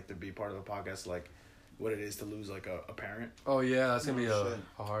want them like to be part of the podcast, like what it is to lose like a parent. Oh yeah, that's gonna be a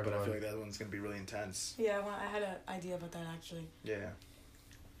hard but one. I feel like that one's gonna be really intense. Yeah, I had an idea about that actually. Yeah,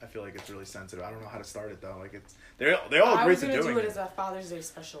 I feel like it's really sensitive. I don't know how to start it though. Like they all agree to doing it. I was gonna do it as a Father's Day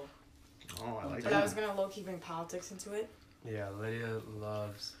special. Oh, I like But that. I was gonna low-key bring politics into it. Yeah, Lydia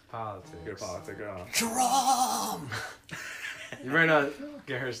loves politics. You're a politic girl. Drum! You better not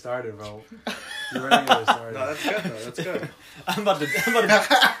get her started, bro. You better not get her started. No, that's good though. That's good.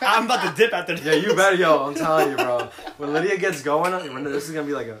 I'm about to dip after this. Yeah, you better, yo. I'm telling you, bro. When Lydia gets going, this is gonna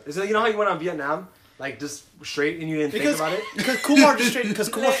be like it's like, you know how you went on Vietnam, like just straight and you didn't think about it. Because Kumar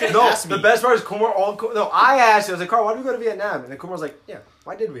straight No, asked me. the best part is Kumar. No, I asked you. I was like, Carl, why did we go to Vietnam? And then Kumar was like, yeah,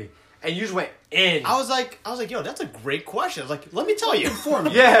 why did we? And you just went in. I was like, yo, that's a great question. I was like, let me tell you. Inform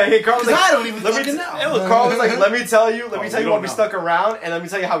me. Yeah, hey, Carl was like, I don't even let me fucking know. It was Carl was like, let me tell you why don't we know. stuck around, and let me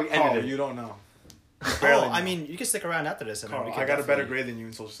tell you how we ended Oh, it. you don't know. Oh, I mean, you can stick around after this. And then Carl, we can I got a better definitely- grade than you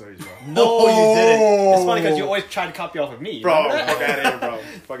in social studies, bro. No, you didn't. It's funny because you always try to copy off of me. Bro, remember that? fuck out of here, bro.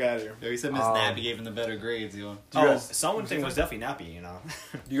 Fuck out of here. Yo, he said Miss Nappy gave him the better grades, yo. Do you Oh, guys- someone thing was definitely nappy, you know.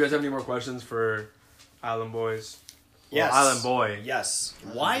 Do you guys have any more questions for Island Boys? Well, Yes. Island Boy. Yes.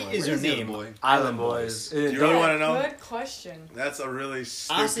 Why is Where your the other name boy? Island Boys. Do you really want to know? Good question. That's a really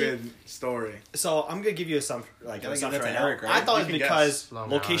stupid Honestly- story. So I'm gonna give you some Gotta give assumption that to right now. Eric, right? I thought You it's can because guess. Long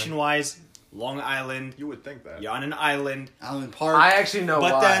location wise, Long Island, You would think that. you're on an island. Island Park. I actually know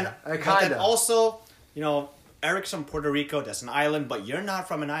But why. then, I but then kinda. also, you know, Eric's from Puerto Rico. That's an island, but you're not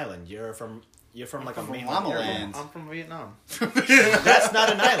from an island. You're from like a from mainland. Llama area. Land. I'm from Vietnam. That's not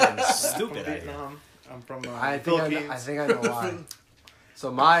an island. I'm from Stupid idea. Vietnam. I'm from I Philippines. think I know why.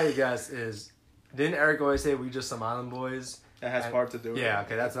 So my guess is, didn't Eric always say we just some Island Boys? That has part to do with it. Yeah,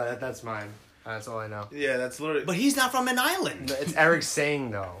 okay, that's mine. That's all I know. Yeah, that's literally. But he's not from an island. No, it's Eric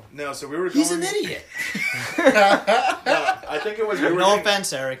saying though. No, so we were going. He's an idiot. No, I think it was. We were No going-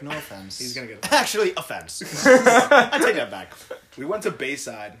 offense, Eric. No offense. He's gonna get it. Actually, offense. I take that back. We went to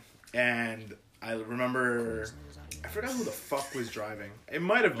Bayside, and I remember. I forgot who the fuck was driving. It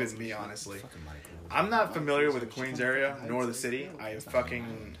might have been me, honestly. I'm not familiar with the Queens area nor the city. I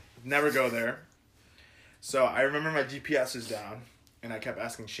fucking never go there. So I remember my GPS was down, and I kept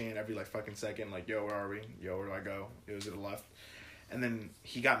asking Shane every like fucking second, like, "Yo, where are we? Yo, where do I go?" It was to the left. And then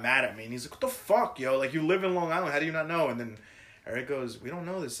he got mad at me, and he's like, "What the fuck, yo? Like, you live in Long Island. How do you not know?" And then Eric goes, "We don't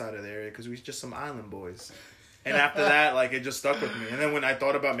know this side of the area because we're just some island boys." And after that, like, it just stuck with me. And then when I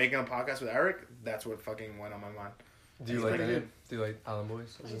thought about making a podcast with Eric, that's what fucking went on my mind. Do you He's like pretty that good. name? Do you like Island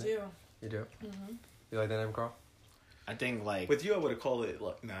Boys? I Isn't it? do. You do? Mm-hmm. You like that name, Carl? I think like With you, I would have called it.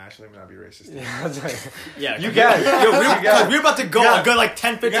 Like, nah, actually, let me not be racist. Yeah, that's right. yeah, You guys. Yo, guys. we're about to go Yeah. a good like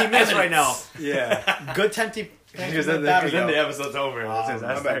 10, 15 minutes right now. Yeah. Good 10, 15 Because minutes. then the episode's over. That's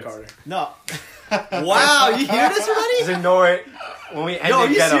My bad, Carter. No. Wow, you hear this Just already? ignore it. When we end Yo, it, are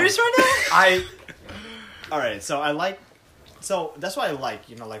you get 'em. serious right now? I. Alright, so that's why I like,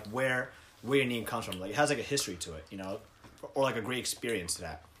 you know, like where your name comes from. Like it has like a history to it, you know, or like a great experience to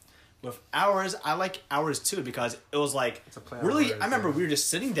that. With ours, I like ours too because it was like It's a play on really. words, I remember yeah. we were just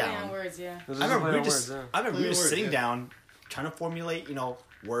sitting Play on down. words, yeah. This is I a remember play we on were just. words, I remember we were just Words, sitting yeah. down, trying to formulate, you know,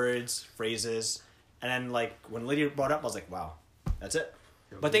 words, phrases, and then like when Lydia brought up, I was like, wow, that's it.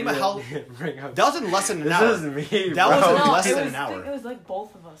 yeah. But think about how Bring up. that wasn't less than an This hour. is me, That bro. wasn't No, less it than was, an hour. It was like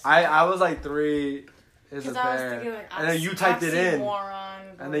both of us. I was like 3 is a Because I was pair. thinking like, And then you typed it in. Moron,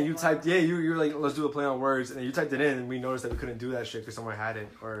 And then you blah, blah, typed, blah. yeah, you were like, let's do a play on words. And then you typed it in, and we noticed that we couldn't do that shit because someone had it.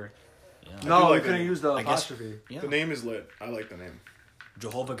 Or Yeah. I no, do we like couldn't the- use the I guess- apostrophe. Yeah. The name is lit. I like the name.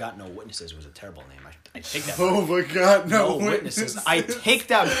 Jehovah Got No Witnesses was a terrible name. I take that. Oh my God, No witnesses. I take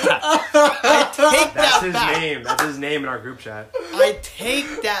that back. I take That's that his back. name. That's his name in our group chat. I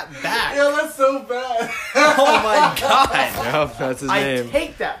take that back. Yo, that's so bad. Oh my god. Yep, that's his I name.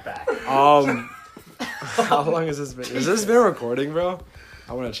 take that back. How long has this been? Has this been recording, bro?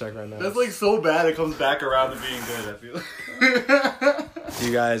 I want to check right now. That's like so bad. It comes back around to being good. I feel. Like. Do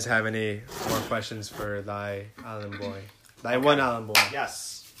you guys have any more questions for thy island boy? Thy one island boy.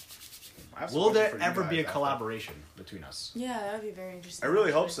 Yes. I have some Will questions there for you ever guys be a after. collaboration between us? Yeah, that would be very interesting. I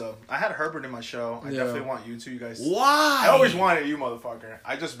really hope actually. so. I had Herbert in my show. I Yeah. definitely want you two. You guys. Why? I always wanted you, motherfucker.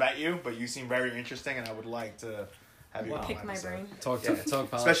 I just met you, but you seem very interesting, and I would like to have you. Wow. on Pick my episode. brain. Talk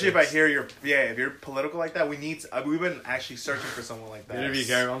politics. Especially if I hear if you're political like that, we need. We've been actually searching for someone like that. You better be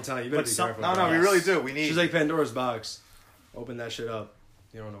careful. I'm telling you, you better But be some- careful. No, bro. we really do. We need. She's like Pandora's box. Open that shit up.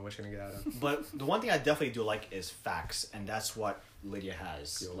 You don't know what you're gonna get out of. But the one thing I definitely do like is facts, and that's what Lydia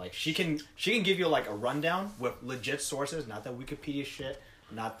has. Like she can give you like a rundown with legit sources, not that Wikipedia shit,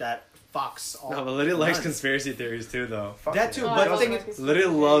 not that Fox. All No, but Lydia likes none. conspiracy theories too, though. Fuck that yeah. too, Oh, but I the love thing my is, conspiracy Lydia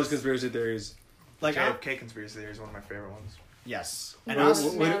loves theories. conspiracy theories. like JFK conspiracy theory is one of my favorite ones. yes, and Well,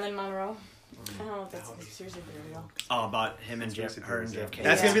 us, Marilyn Monroe. I don't know if that's a conspiracy theory though. about him and Conspiracy her and theories, JFK.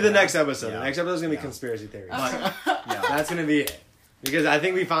 That's Yeah. gonna be the next episode. Yeah. The next episode is gonna be Yeah. conspiracy theories. But, yeah. That's gonna be it. Because I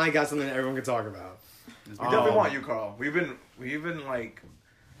think we finally got something that everyone can talk about. We definitely want you, Carl. We've been like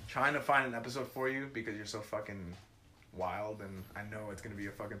trying to find an episode for you because you're so fucking wild, and I know it's gonna be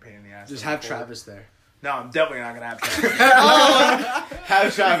a fucking pain in the ass. Just to have record. Travis there. No, I'm definitely not gonna have Travis.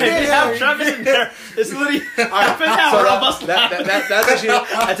 Have Travis. Hey, have Travis in there. It's literally half an hour of us. That's actually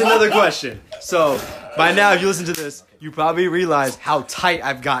that's another question. So by now, if you listen to this, you probably realize how tight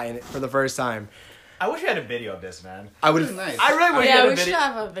I've gotten for the first time. I wish we had a video of this, man. I would. Nice. I really wish we Yeah, had a we should video.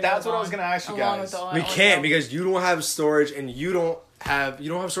 have a video. That's what I was on, gonna ask you along guys. with the We audio. can't because you don't have storage and you don't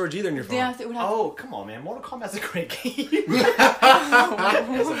have storage either in your phone. Yeah, it would have. Oh, come on, man. Mortal Kombat's a great game.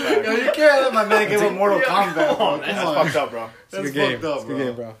 Yo, you can't let my man give a Mortal Kombat, bro. Come on, Come That's on. fucked up, bro. It's a That's good game. fucked up, It's a good bro.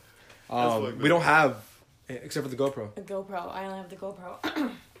 game, bro. fucked We up. don't have except for the GoPro. A GoPro. I only have the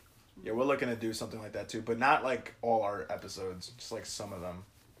GoPro. Yeah, we're looking to do something like that too, but not like all our episodes, just like some of them,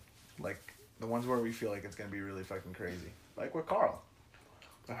 like the ones where we feel like it's gonna be really fucking crazy, like with Carl.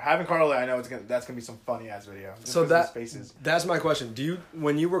 Having Carl there, I know that's gonna be some funny ass video. Just So 'cause of his that faces. that's my question. Do you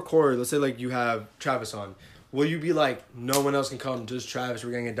when you record, let's say like you have Travis on, will you be like no one else can come, just Travis, we're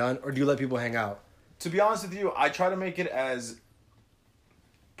getting it done, or do you let people hang out? To be honest with you, I try to make it as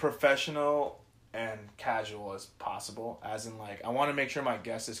professional and casual as possible. As in, like, I want to make sure my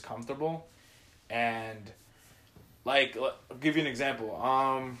guest is comfortable, and like, I'll give you an example.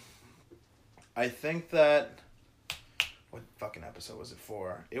 I think that what fucking episode was it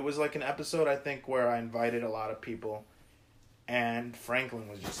for? It was like an episode I think where I invited a lot of people, and Franklin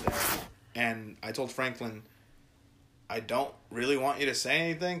was just there, and I told Franklin, I don't really want you to say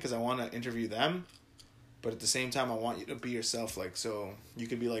anything because I want to interview them. But at the same time, I want you to be yourself, like, so you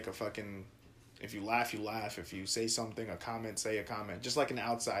could be like a fucking, if you laugh, you laugh. If you say something, a comment, say a comment. Just like an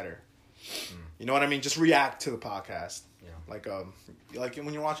outsider. You know what I mean? Just react to the podcast. Yeah. Like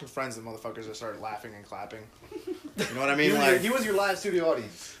when you're watching Friends, the motherfuckers that start laughing and clapping. You know what I mean? Like, He was your live studio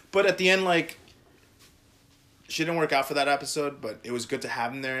audience. but at the end, like, she didn't work out for that episode, but it was good to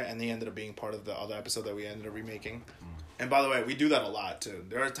have him there, and they ended up being part of the other episode that we ended up remaking. And by the way, we do that a lot, too.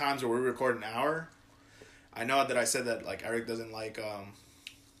 There are times where we record an hour. I know that I said that, like, Eric doesn't like,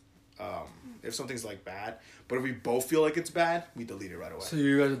 if something's, like, bad. But if we both feel like it's bad, we delete it right away. So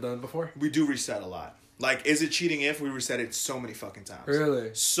you guys have done it before? We do reset a lot. Like, is it cheating if we reset it so many fucking times?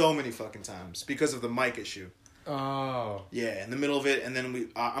 Really? So many fucking times. Because of the mic issue. Oh. Yeah, in the middle of it, and then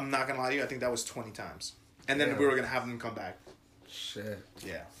I'm not gonna lie to you, I think that was 20 times. And then Yeah. we were gonna have them come back. Shit.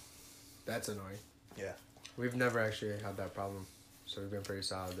 Yeah. That's annoying. Yeah. We've never actually had that problem. So we've been pretty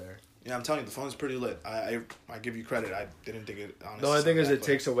solid there. Yeah, I'm telling you, the phone's pretty lit. I give you credit. I didn't think it, honestly. The only thing is that, it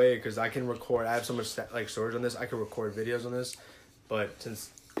takes away because I can record. I have so much like storage on this. I can record videos on this, but since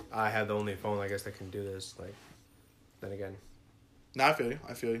I have the only phone, I guess that can do this. Like, then again, No, I feel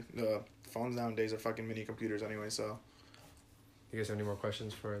you. The phones nowadays are fucking mini computers anyway, so. you guys have any more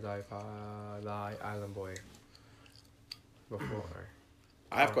questions for thy island boy? Before,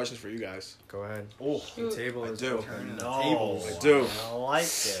 I have questions for you guys. go ahead. Oh, The table I is do. turning. no. tables. I do. I don't like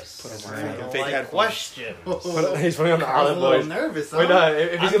this. Put on I my don't fucking fake like headphones. questions. He's putting on the I was a island little boys. nervous, huh? Wait, no,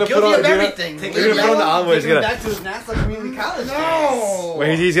 if he's I'm gonna guilty put on, of everything. He's gonna put on the island boys. He's Take him gonna. back to his Nassau Community College. No.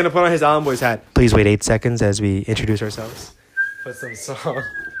 Wait, he's gonna put on his island boys hat. Please wait 8 seconds as we introduce ourselves. Put some song.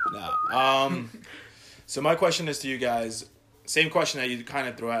 No. So my question is to you guys. Same question that you kind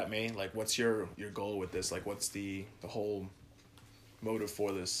of threw at me. Like, what's your goal with this? Like, what's the whole motive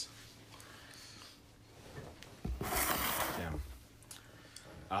for this?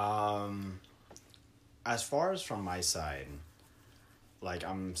 Yeah. As far as from my side, like,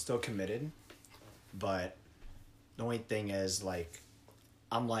 I'm still committed, but the only thing is, like,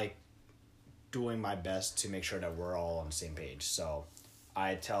 I'm, like, doing my best to make sure that we're all on the same page. So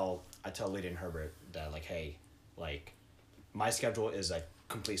I tell Lydia and Herbert that, like, hey, like, my schedule is, like,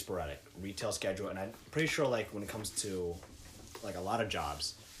 complete sporadic retail schedule, and I'm pretty sure, like, when it comes to, like, a lot of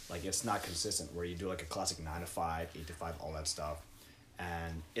jobs, like, it's not consistent where you do, like, a classic 9 to 5, 8 to 5, all that stuff.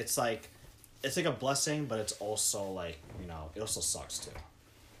 And it's like a blessing, but it's also, like, you know, it also sucks too.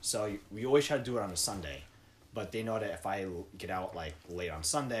 So we always try to do it on a Sunday, but they know that if I get out, like, late on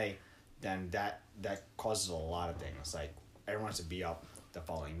Sunday, then that causes a lot of things. Like, everyone has to be up the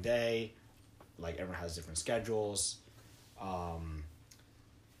following day. Like, everyone has different schedules.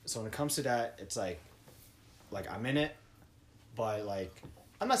 So when it comes to that, it's like I'm in it, but, like,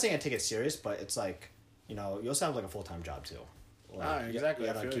 I'm not saying I take it serious, but it's like, you know, you also have, like, a full-time job too. Like, exactly.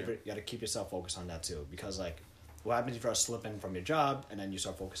 You gotta keep yourself focused on that too, because, like, what happens if you're slipping from your job and then you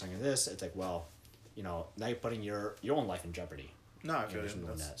start focusing on this? It's like, well, you know, now you're putting your own life in jeopardy. No, I feel you.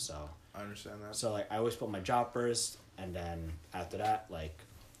 Doing that, so I understand that. So, like, I always put my job first, and then after that, like,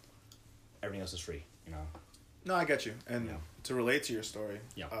 everything else is free, you know. No, I get you. And Yeah. to relate to your story,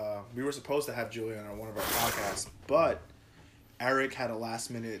 Yeah. We were supposed to have Julia on one of our podcasts, but Eric had a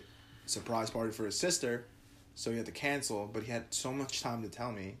last-minute surprise party for his sister, so he had to cancel, but he had so much time to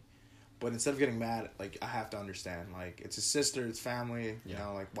tell me. But instead of getting mad, like, I have to understand. Like, it's his sister, it's family, you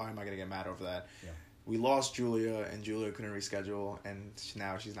know, like, why am I going to get mad over that? Yeah. We lost Julia, and Julia couldn't reschedule, and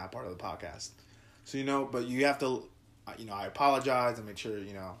now she's not part of the podcast. So, you know, but you have to, you know, I apologize and make sure,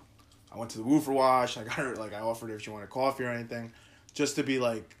 you know, I went to the Woofer Wash, I got her, like, I offered her if she wanted coffee or anything, just to be,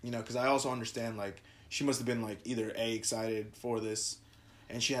 like, you know, because I also understand, like, she must have been, like, either A, excited for this,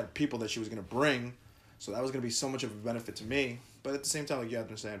 and she had people that she was going to bring, so that was going to be so much of a benefit to me. But at the same time, like, you have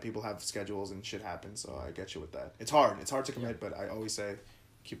to understand, people have schedules and shit happens, so I get you with that. It's hard to commit, but I always say,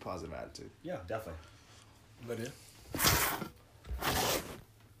 keep positive attitude. Yeah, definitely. Lydia?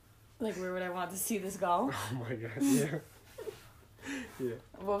 Like, where would I want to see this go? Oh my god, yeah. Yeah.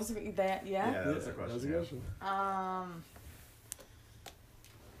 What was that? Yeah. Yeah, that's the question. That's a question.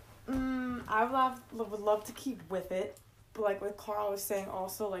 I would love to keep with it, but, like, what Carl was saying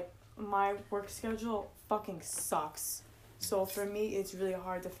also, like, my work schedule fucking sucks. So for me, it's really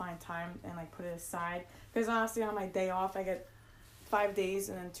hard to find time and, like, put it aside. Because honestly, on my day off, I get 5 days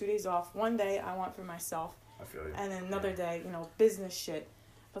and then 2 days off. One day I want for myself, I feel you. and then another day, you know, business shit.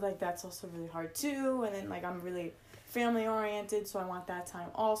 But, like, that's also really hard too. And then, like, I'm really family oriented, so I want that time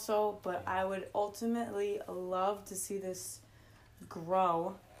also. But I would ultimately love to see this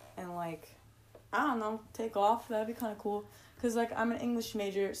grow and, like, I don't know, take off. That'd be kind of cool. Because, like, I'm an English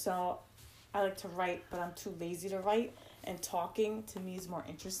major, so I like to write, but I'm too lazy to write. And talking, to me, is more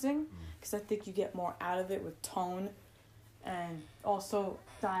interesting. Because I think you get more out of it with tone. And also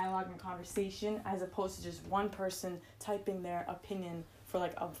dialogue and conversation, as opposed to just one person typing their opinion for,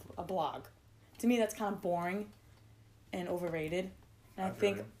 like, a blog. To me, that's kind of boring and overrated. And I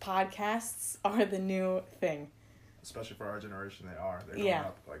think podcasts are the new thing. Especially for our generation, they are. They're going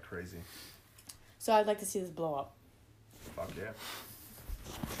up like crazy. So I'd like to see this blow up. Fuck yeah.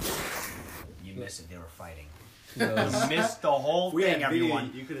 You missed it. They were fighting. No, You missed the whole thing,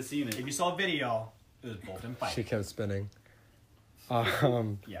 everyone. You could have seen it. If you saw a video, it was both them she fighting. kept spinning.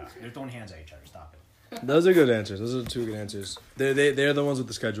 Yeah, they're throwing hands at each other. Stop it. Those are good answers. Those are two good answers. They're the ones with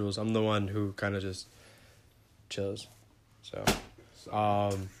the schedules. I'm the one who kind of just chills. So,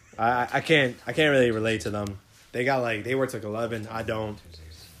 I can't really relate to them. They work till 11. I don't.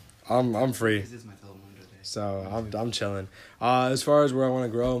 I'm free. This is my Telemundo day. So I'm chilling. As far as where I want to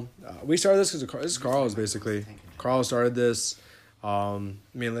grow, we started this because this is Carl's basically. Carl started this. Me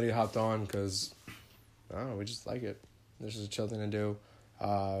and Lydia hopped on because I don't know, we just like it. This is a chill thing to do.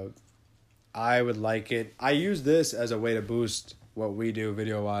 I would like it. I use this as a way to boost what we do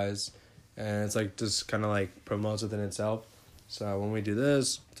video wise, and it's like just kind of like promotes within itself. So when we do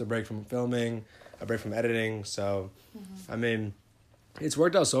this, it's a break from filming, a break from editing. So, I mean, it's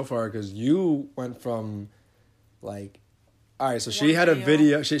worked out so far because you went from like, all right, so she had a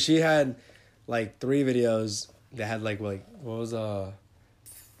video. She had like 3 videos that had like what was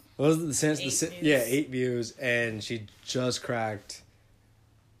the sense? 8 views. Yeah, 8 views, and she just cracked.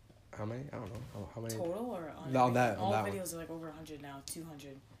 How many? I don't know. How many? Total or on No, on that all one. videos are like over 100 now,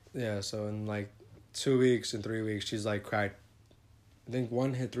 200. Yeah, so in like 2 weeks and 3 weeks, she's like cracked. I think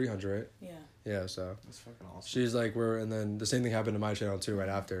one hit 300, right? Yeah. Yeah, so That's fucking awesome. she's like and then the same thing happened to my channel too right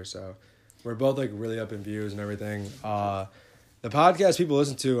after. So we're both like really up in views and everything. The podcast people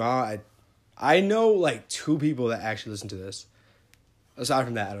listen to, I know like 2 people that actually listen to this. Aside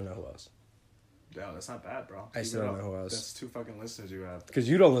from that, I don't know who else. Yo, that's not bad, bro. I still don't know who else. That's 2 fucking listeners you have. Because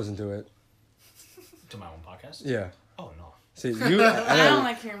you don't listen to it. To my own podcast? Yeah. Oh, no. See, you I don't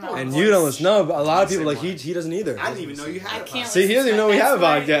like hearing my own and voice. you don't listen. No, but a lot of Say people like one. he doesn't either. I didn't even know you had I a can't podcast. See, he doesn't even know we have a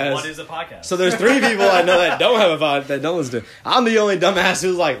podcast. What is a podcast? So there's 3 people I know that don't have a podcast that don't listen to it. I'm the only dumbass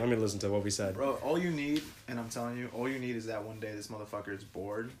who's like, let me listen to what we said. Bro, all you need, and I'm telling you, all you need is that one day this motherfucker is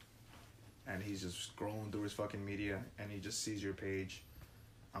bored and he's just scrolling through his fucking media and he just sees your page.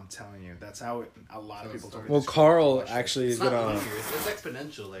 I'm telling you, that's how a lot of people talk. Well, Carl actually is It's not gonna. linear. It's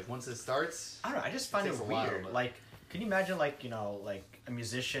exponential. Like once it starts, I don't know. I just find it takes a while, weird. but- Like, can you imagine, like, you know, like a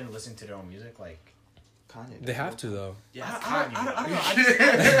musician listening to their own music? Like, Kanye. They have to though. yeah, I don't know. I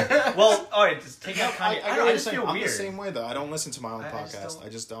just, well, all right, just take out Kanye. I just feel I'm weird. the same way though. I don't listen to my own I just podcast. don't- I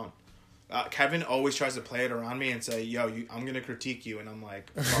just don't. Kevin always tries to play it around me and say, "Yo, I'm gonna critique you," and I'm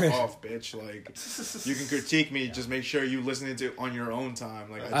like, "Fuck off, bitch! Like, you can critique me. Just make sure you listening to it on your own time."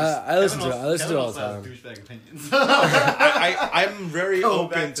 Like, I listen to it. I listen to it all the Kevin time. also has douchebag opinions. I'm very Go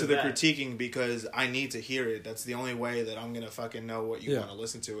back open to to the that. critiquing because I need to hear it. That's the only way that I'm gonna fucking know what you Yeah. want to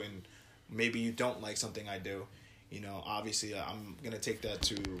listen to, and maybe you don't like something I do. You know, obviously, I'm gonna take that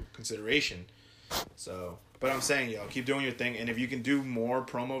to consideration. So, but I'm saying, yo, keep doing your thing, and if you can do more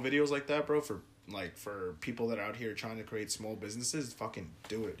promo videos like that, bro, for people that are out here trying to create small businesses, fucking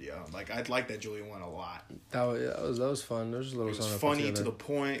do it, yo. Like, I'd like that Julia one a lot. That was fun. There's a little It was something I put funny to together. the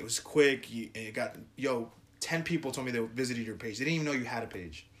point. It was quick. And it got 10 people told me they visited your page. They didn't even know you had a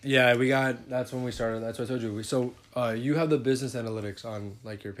page. Yeah, we got. That's when we started. That's what I told you. So, you have the business analytics on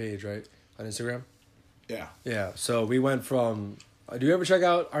like your page, right, on Instagram? Yeah. Yeah. So we went from. Do you ever check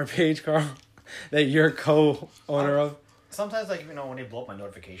out our page, Carl? That you're co-owner of. Sometimes, like, you know, when they blow up my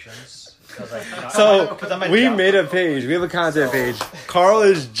notifications, because like, you know, So 'cause I'm at we job. made a page. We have a content page. Carl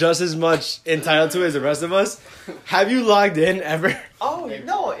is just as much entitled to it as the rest of us. Have you logged in ever? Oh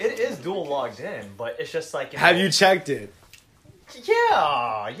no, it is dual logged in, but it's just like. Have you checked it?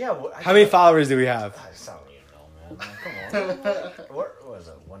 Yeah. Well, How many followers do we have? I don't even know, man. Come on. What was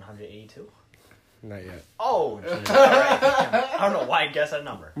it? 182. Not yet. Oh, geez. All right. I don't know why I guessed that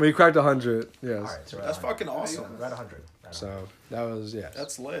number. We cracked 100. Yes. All right, so we're at That's 100. fucking awesome. We're at 100. So that was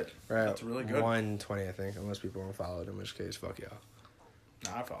That's lit. right. That's really good. 120, I think, unless people don't follow it. In which case, fuck yeah.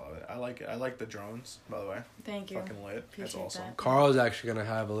 Nah, I follow it. I like it. I like the drones, by the way. Thank you. Fucking lit. That's Appreciate awesome. that. Carl is actually gonna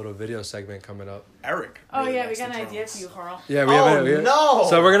have a little video segment coming up. Eric. Oh really yeah, we likes got the an idea drones. for you, Carl. Yeah, Oh, we have no!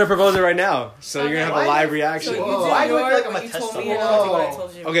 So we're gonna propose it right now. So you're gonna have Okay. a live reaction. So you do Why do I feel your, like I'm what a you test told me, subject? and I'll do what I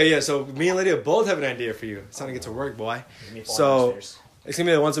told you. Okay, yeah. So me and Lydia both have an idea for you. It's time to get to work, boy. Give me So 400 stairs. it's gonna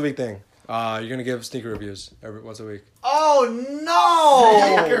be a once a week thing. You're gonna give sneaker reviews once a week. Oh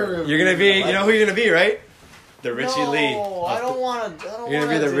no! You're gonna be, you know who you're gonna be, right? The Richie no, Lee. I don't want to. You're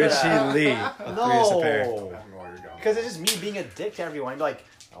gonna be the Richie Lee of Three Is a Pair. I No. don't know where you're going. Because it's just me being a dick to everyone. I'd be like,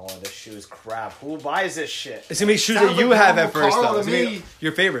 oh, this shoe is crap. Who buys this shit? It's gonna be shoes Sounds that you like have normal at first, Carl though. to It's gonna be me.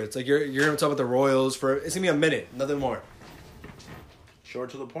 your favorites. Like you're gonna talk about the Royals for. It's gonna be a minute, nothing more. Short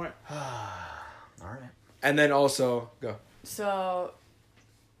to the point. All right. And then also go. So,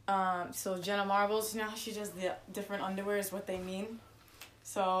 so Jenna Marbles, you know how she does the different underwear is what they mean.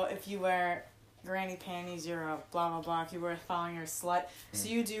 So if you wear granny panties, you're a blah blah blah. If you wear thong, you're a slut. So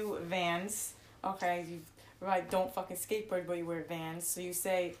you do Vans. Okay, you right? Don't fucking skateboard, but you wear Vans. So you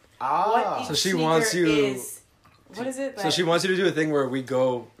say what each So she sneaker wants you- is. What is it? So she wants you to do a thing where we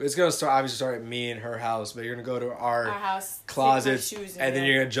go. It's gonna obviously start at me and her house, but you're gonna go to our our house closets, take my shoes and then be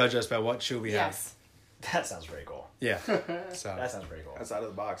you're like, gonna judge us by what shoe we yes. That sounds very cool. have. Yeah. So That sounds very cool. That's out of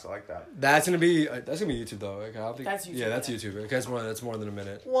the box. I like that. that's gonna be YouTube though. Like, I don't think, That's YouTube, Yeah, that's yeah. YouTube. That's more than a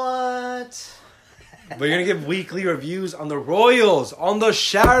minute. What? But you're gonna give weekly reviews on the Royals, on the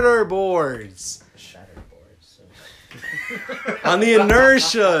shatter boards, Shattered boards. on the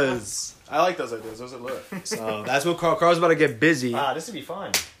inertias. I like those ideas. Those are lit. So that's what Carl's about to get busy. Wow, this would be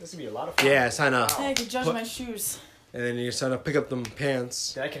fun. This would be a lot of fun. Yeah, sign up. Hey, I can judge Put- my shoes. And then you're trying to pick up them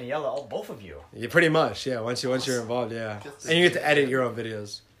pants. Then I can yell at all both of you. Yeah, pretty much. Yeah, once you're involved, yeah. And you get to edit your own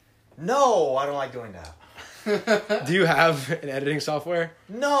videos. No, I don't like doing that. Do you have an editing software?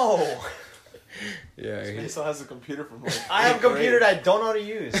 No. Yeah. He still has a computer from like. I have a computer that I don't know how to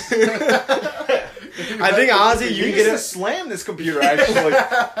use. I think honestly you You can get to it. slam this computer actually.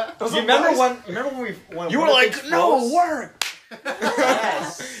 You remember when we You were like, no, work.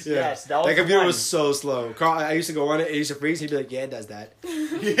 Yes. Yeah. Yes. That the computer one. was so slow. Carl, I used to go on it. It used to freeze. He'd be like, "Yeah, it does that." Yeah.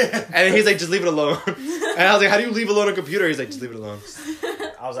 And then he's like, "Just leave it alone." And I was like, "How do you leave alone a computer?" He's like, "Just leave it alone."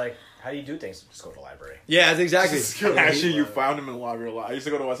 I was like, how do you do things? Just go to the library. Yeah, that's exactly. Actually, you found him in the library a lot. I used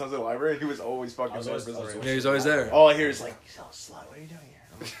to go to West Sunset Library, and he was always fucking I was there. always- I was Yeah, he's always there. All I hear is like, "You slut, what are you doing here?"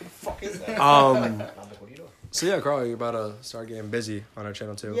 I'm like, "What the fuck is that?" Um. I'm like, what are you doing? So yeah, Carl, you're about to start getting busy on our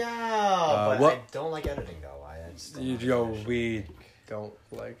channel too. Yeah, but what- I don't like editing though. I just don't like Yo, editing. we don't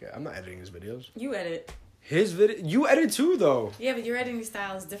like it. I'm not editing his videos. You edit. His video, you edit too though. Yeah, but your editing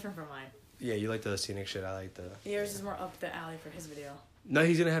style is different from mine. Yeah, you like the scenic shit. I like the. Yours is more up the alley for his video. No,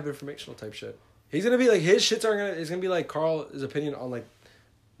 he's gonna have informational type shit. He's gonna be like his shits aren't gonna. It's gonna be like Carl's opinion on like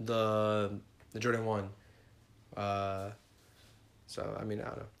the Jordan 1. So I mean I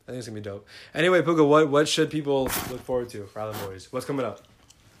don't know. I think it's gonna be dope. Anyway, Puka, what should people look forward to for Island Boys? What's coming up?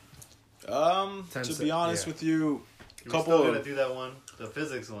 To be honest yeah. with you, We're couple still gonna of do that one, the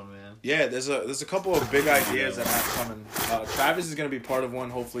physics one, man. yeah, there's a couple of big ideas that have coming. Travis is gonna be part of one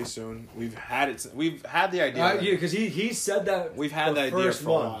hopefully soon. We've had the idea. Yeah, because he said that We've had the idea for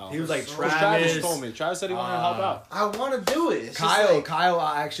a while. He was like Travis Travis. told me. Travis said he wanted to help out. I want to do it. It's just Kyle, like- Kyle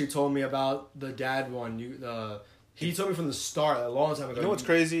actually told me about the dad one. He told me from the start a long time ago. You know what's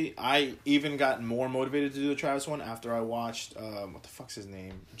crazy? I even got more motivated to do the Travis one after I watched what the fuck's his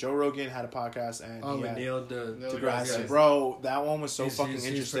name? Joe Rogan had a podcast and Oh, he had Neil Neil deGrasse. deGrasse. Bro, that one was so He's fucking pretty,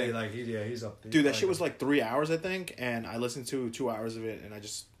 interesting. like he's up. Dude, that shit was like 3 hours, I think, and I listened to 2 hours of it, and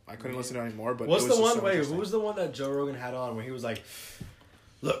I couldn't listen to it anymore. But What's it was the just one? so Wait, interesting. who was the one that Joe Rogan had on where he was like,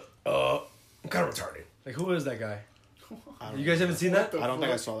 "Look, I'm kind of retarded." Like, who is that guy? I don't You guys know. haven't seen that? I don't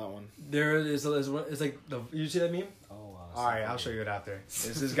think I saw that one. There is. It's like the. You see that meme? Oh, All right, I'll show you it after. It's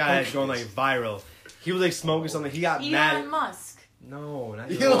this guy that's going like viral. He was like smoking something. He got mad. Elon Musk. No,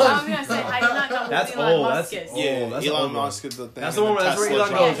 not Elon- Elon. I was gonna say, how do you not know who That's Elon old, Musk that's is? old. Yeah, that's the Elon old one. Musk is the thing. That's the one and that's where Tesla Elon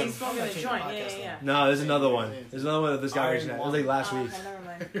drives Yeah, goes. he's smoking a joint. Yeah. No, there's another one. There's another one that this guy Iron mentioned. It was like last Oh, week. okay,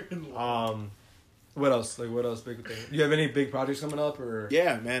 never mind. What else? Like, what else? Big thing. You have any big projects coming up, or?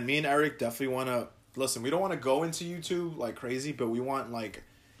 Yeah, man. Me and Eric definitely want to listen. We don't want to go into YouTube like crazy, but we want like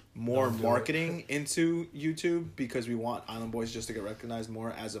more Don't do marketing into YouTube because we want Island Boys just to get recognized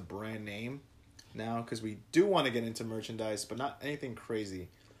more as a brand name now. Because we do want to get into merchandise, but not anything crazy.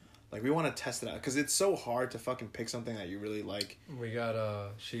 Like we want to test it out because it's so hard to fucking pick something that you really like. We got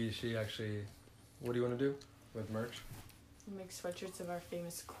she actually. What do you want to do with merch? We make sweatshirts of our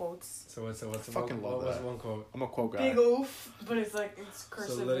famous quotes. So what's Fucking love what's that. one quote? I'm a quote guy. Big oof. But it's like, it's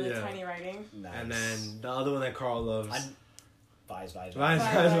cursive So, with yeah. tiny writing. Nice. And then the other one that Carl loves. Vibes. Vibes.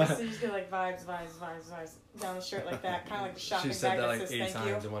 Vibes. So you just get like vibes down the shirt like that. Kind of like the shopping She said bag that that like says 8 thank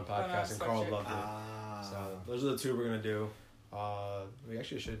you. times in one but on a podcast, and Carl sweatshirt. loved it. Ah. So those are the two we're gonna do. We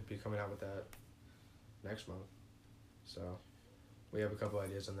actually should be coming out with that next month. So we have a couple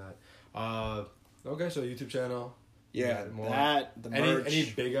ideas on that. Okay, so YouTube channel. Yeah, more. that the merch. Any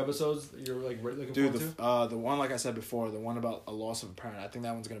big episodes that you're like looking Dude, forward to? the one like I said before, the one about a loss of a parent. I think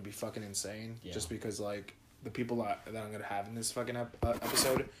that one's gonna be fucking insane. Yeah. Just because like the people that I'm gonna have in this fucking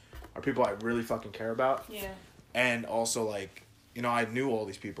episode are people I really fucking care about, Yeah. and also like I knew all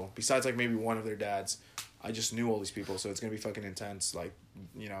these people besides like maybe one of their dads. I just knew all these people, so it's gonna be fucking intense. Like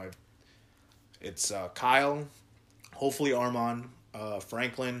it's Kyle, hopefully Armand,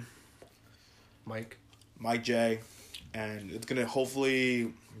 Franklin, Mike. J, and it's gonna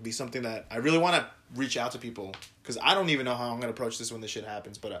hopefully be something that I really want to reach out to people because I don't even know how I'm gonna approach this when this shit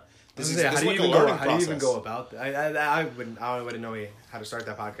happens. But this is How do you like a even go? learning How do you even process. go about that? I wouldn't know how to start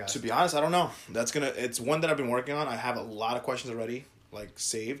that podcast. To be honest, I don't know. It's one that I've been working on. I have a lot of questions already like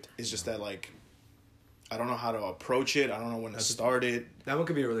saved. It's just that like I don't know how to approach it. I don't know when to start it. That one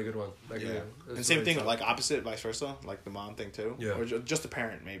could be a really good one. Like, Yeah, it's and same really thing tough. like opposite, vice versa, like the mom thing too. Yeah. Or just a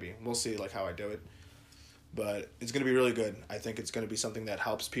parent maybe. We'll see like how I do it. But it's going to be really good. I think it's going to be something that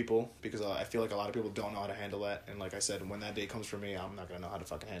helps people because I feel like a lot of people don't know how to handle that. And like I said, when that day comes for me, I'm not going to know how to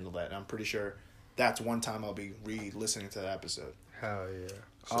fucking handle that. And I'm pretty sure that's one time I'll be re-listening to that episode. Hell yeah.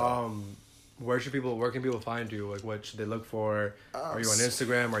 So- Where can people find you? Like, what should they look for? Are you on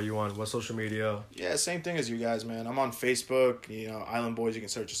Instagram? Are you on what social media? Yeah, same thing as you guys, man. I'm on Facebook. Island Boys, you can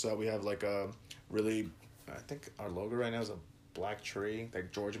search us up. We have like a really, I think our logo right now is a black tree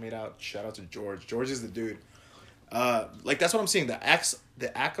that George made out. Shout out to George. George is the dude. Like that's what I'm seeing. The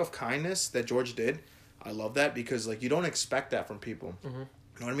act of kindness that George did. I love that because like you don't expect that from people. Mm-hmm. You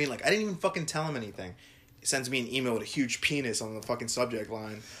know what I mean? Like I didn't even fucking tell him anything. He sends me an email with a huge penis on the fucking subject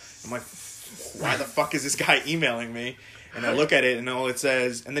line. I'm like, why the fuck is this guy emailing me? And I look at it and all it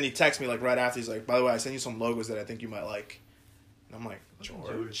says, and then he texts me like right after. He's like, by the way, I sent you some logos that I think you might like. And I'm like,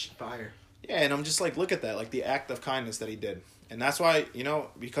 George. Fire. Yeah, and I'm just like, look at that, like the act of kindness that he did. And that's why, you know,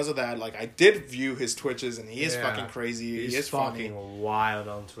 because of that, like I did view his Twitches, and he is fucking crazy. He's he is fucking funny. wild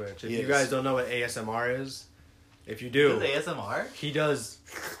on Twitch. If He you is. guys don't know what ASMR is, if you do, Does ASMR? he does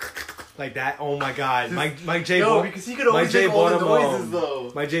like that. Oh my god, Mike J. No, bought- because he could always Mike J. make all the bought him, noises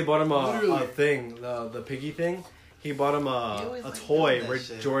though. Mike J bought him a Literally. thing, the piggy thing. He bought him He a always liked toy doing that where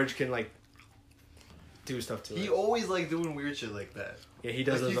shit. George can like do stuff to He it. always like doing weird shit like that. Yeah, he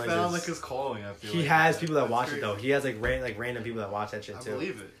does Like, those he found this. like his calling. I feel He like, has that. people that That's watch crazy. it though. He has like random people that watch that shit I too.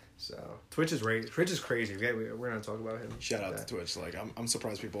 believe it. So Twitch is crazy. We're gonna talk about him. Shout out Yeah. to Twitch. Like I'm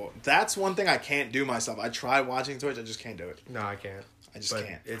surprised people. That's one thing I can't do myself. I tried watching Twitch. I just can't do it. No, I can't. I just But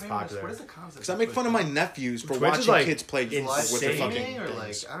can't. it's I mean, popular. What is the concept? Because I make fun of my nephews for Twitch is, watching like, kids play insane. with their fucking Streaming or like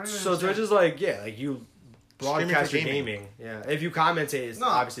things. I don't even So Twitch understand. is like like you broadcast your gaming. gaming. Yeah, if you commentate, it's No,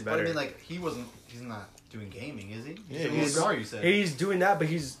 obviously but better. I mean, like he's not doing gaming, is he? Yeah, He's doing you said. He's doing that, but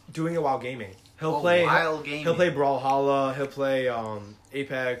he's doing it while gaming. He'll Oh, play. while gaming. He'll play Brawlhalla. He'll play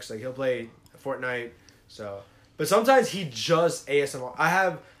Apex. Like he'll play Fortnite. So, but sometimes he just ASMR.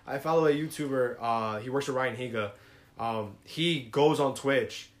 I follow a YouTuber. He works with Ryan Higa. He goes on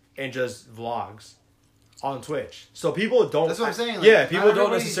Twitch and just vlogs on Twitch. So people don't. That's what I'm saying. Like, yeah, not people don't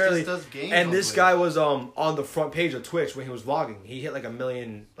everybody necessarily. just does games And on this Twitch. guy was on the front page of Twitch when he was vlogging. He hit like 1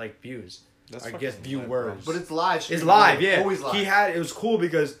 million like views. That's I fucking guess lit, viewers. bro. But it's live. It's streaming, live, like, yeah. Always live. It was cool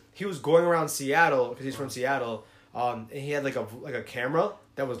because he was going around Seattle because he's from Seattle. And he had like a camera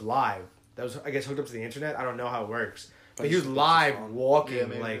that was live. That was, I guess, hooked up to the internet. I don't know how it works, but he was live walking Yeah,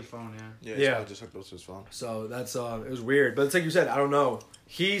 maybe like. his phone. Yeah. Yeah, Yeah. yeah. Just hooked up to his phone. So that's it was weird, but it's like you said. I don't know.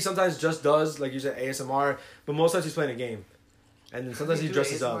 He sometimes just does like you said ASMR, but most times he's playing a game, and then sometimes he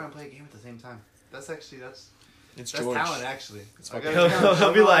dresses ASMR up. and play a game at the same time. That's It's that's George. talent actually. It's I fucking- gotta-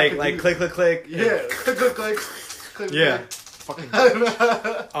 He'll be I like could do- click click click. Yeah, click click click. click Yeah. Fucking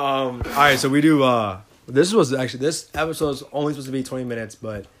All right, so we do. This episode's only supposed to be 20 minutes,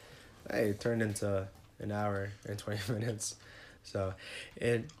 but hey, it turned into an hour and 20 minutes. So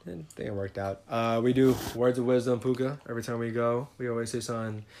I think it worked out. We do words of wisdom, Puka. Every time we go, we always say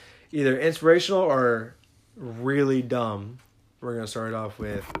something either inspirational or really dumb. We're gonna start off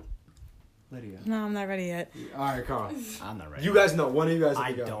with Lydia. No, I'm not ready yet. All right, Carl. I'm not ready. You guys know. One of you guys. I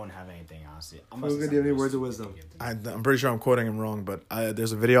have to go. don't have anything, honestly. Puka, do you have any words of wisdom? I'm pretty sure I'm quoting him wrong, but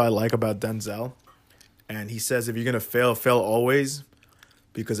there's a video I like about Denzel, and he says if you're gonna fail, fail always,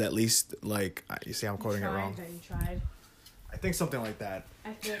 because at least like you see, I'm quoting it wrong. You tried. I think something like that.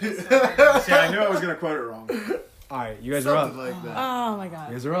 I feel like it's so See, I knew I was gonna quote it wrong. All right, you guys are up. Something like that. Oh my You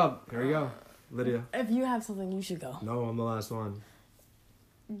god. guys are up. Here we go, Lydia. If you have something, you should go. No, I'm the last one.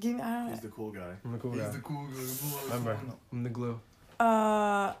 Give me, I He's the cool guy. I'm the cool guy. cool guy. Remember, I'm the glue.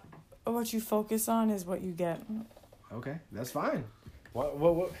 don't, what you focus on is what you get. Okay, that's fine. What?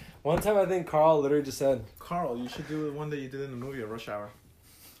 One time I think Carl literally just said, Carl, you should do the one that you did in the movie, Rush Hour.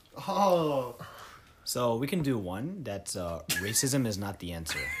 Oh. So we can do one that's racism is not the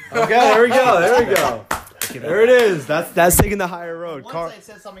answer. "Okay, there we go, there we go, there it is. That's taking the higher road." Once I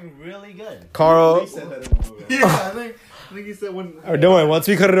said something really good. Carl. He said that in the movie. Yeah, I think he said when. Oh, don't worry. Once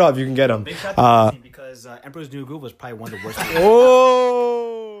we cut it off, you can get him. Big shout out to Disney because Emperor's New Groove was probably one of the worst.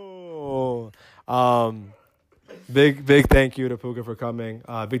 Oh. Big thank you to Puka for coming.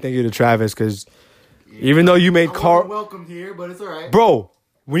 Big thank you to Travis because even though you made I wasn't Carl, welcomed here, but it's alright. bro,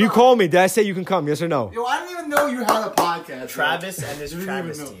 when you call me, did I say you can come? Yes or no? Yo, I didn't even know you had a podcast. Travis and his You didn't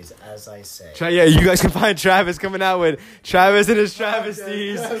even know. travesties, as I say. Yeah, you guys can find Travis coming out with Travis and his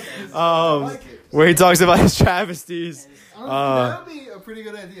travesties, I like it. where he talks about his travesties. That would be a pretty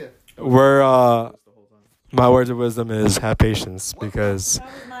good idea. My words of wisdom is have patience because That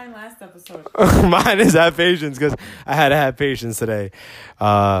was mine last episode. mine is have patience because I had to have patience today.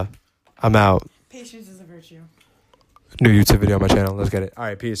 I'm out. Patience is a virtue. New YouTube video on my channel. Let's get it. All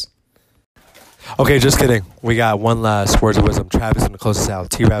right, peace. Okay, just kidding. We got one last words of wisdom. Travis gonna close us out.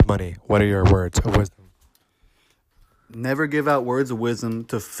 T-Rap Money. What are your words of wisdom? Never give out words of wisdom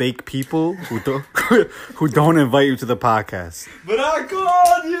to fake people who don't invite you to the podcast. But I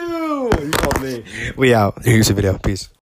called you. You called me. We out. New YouTube video. Peace.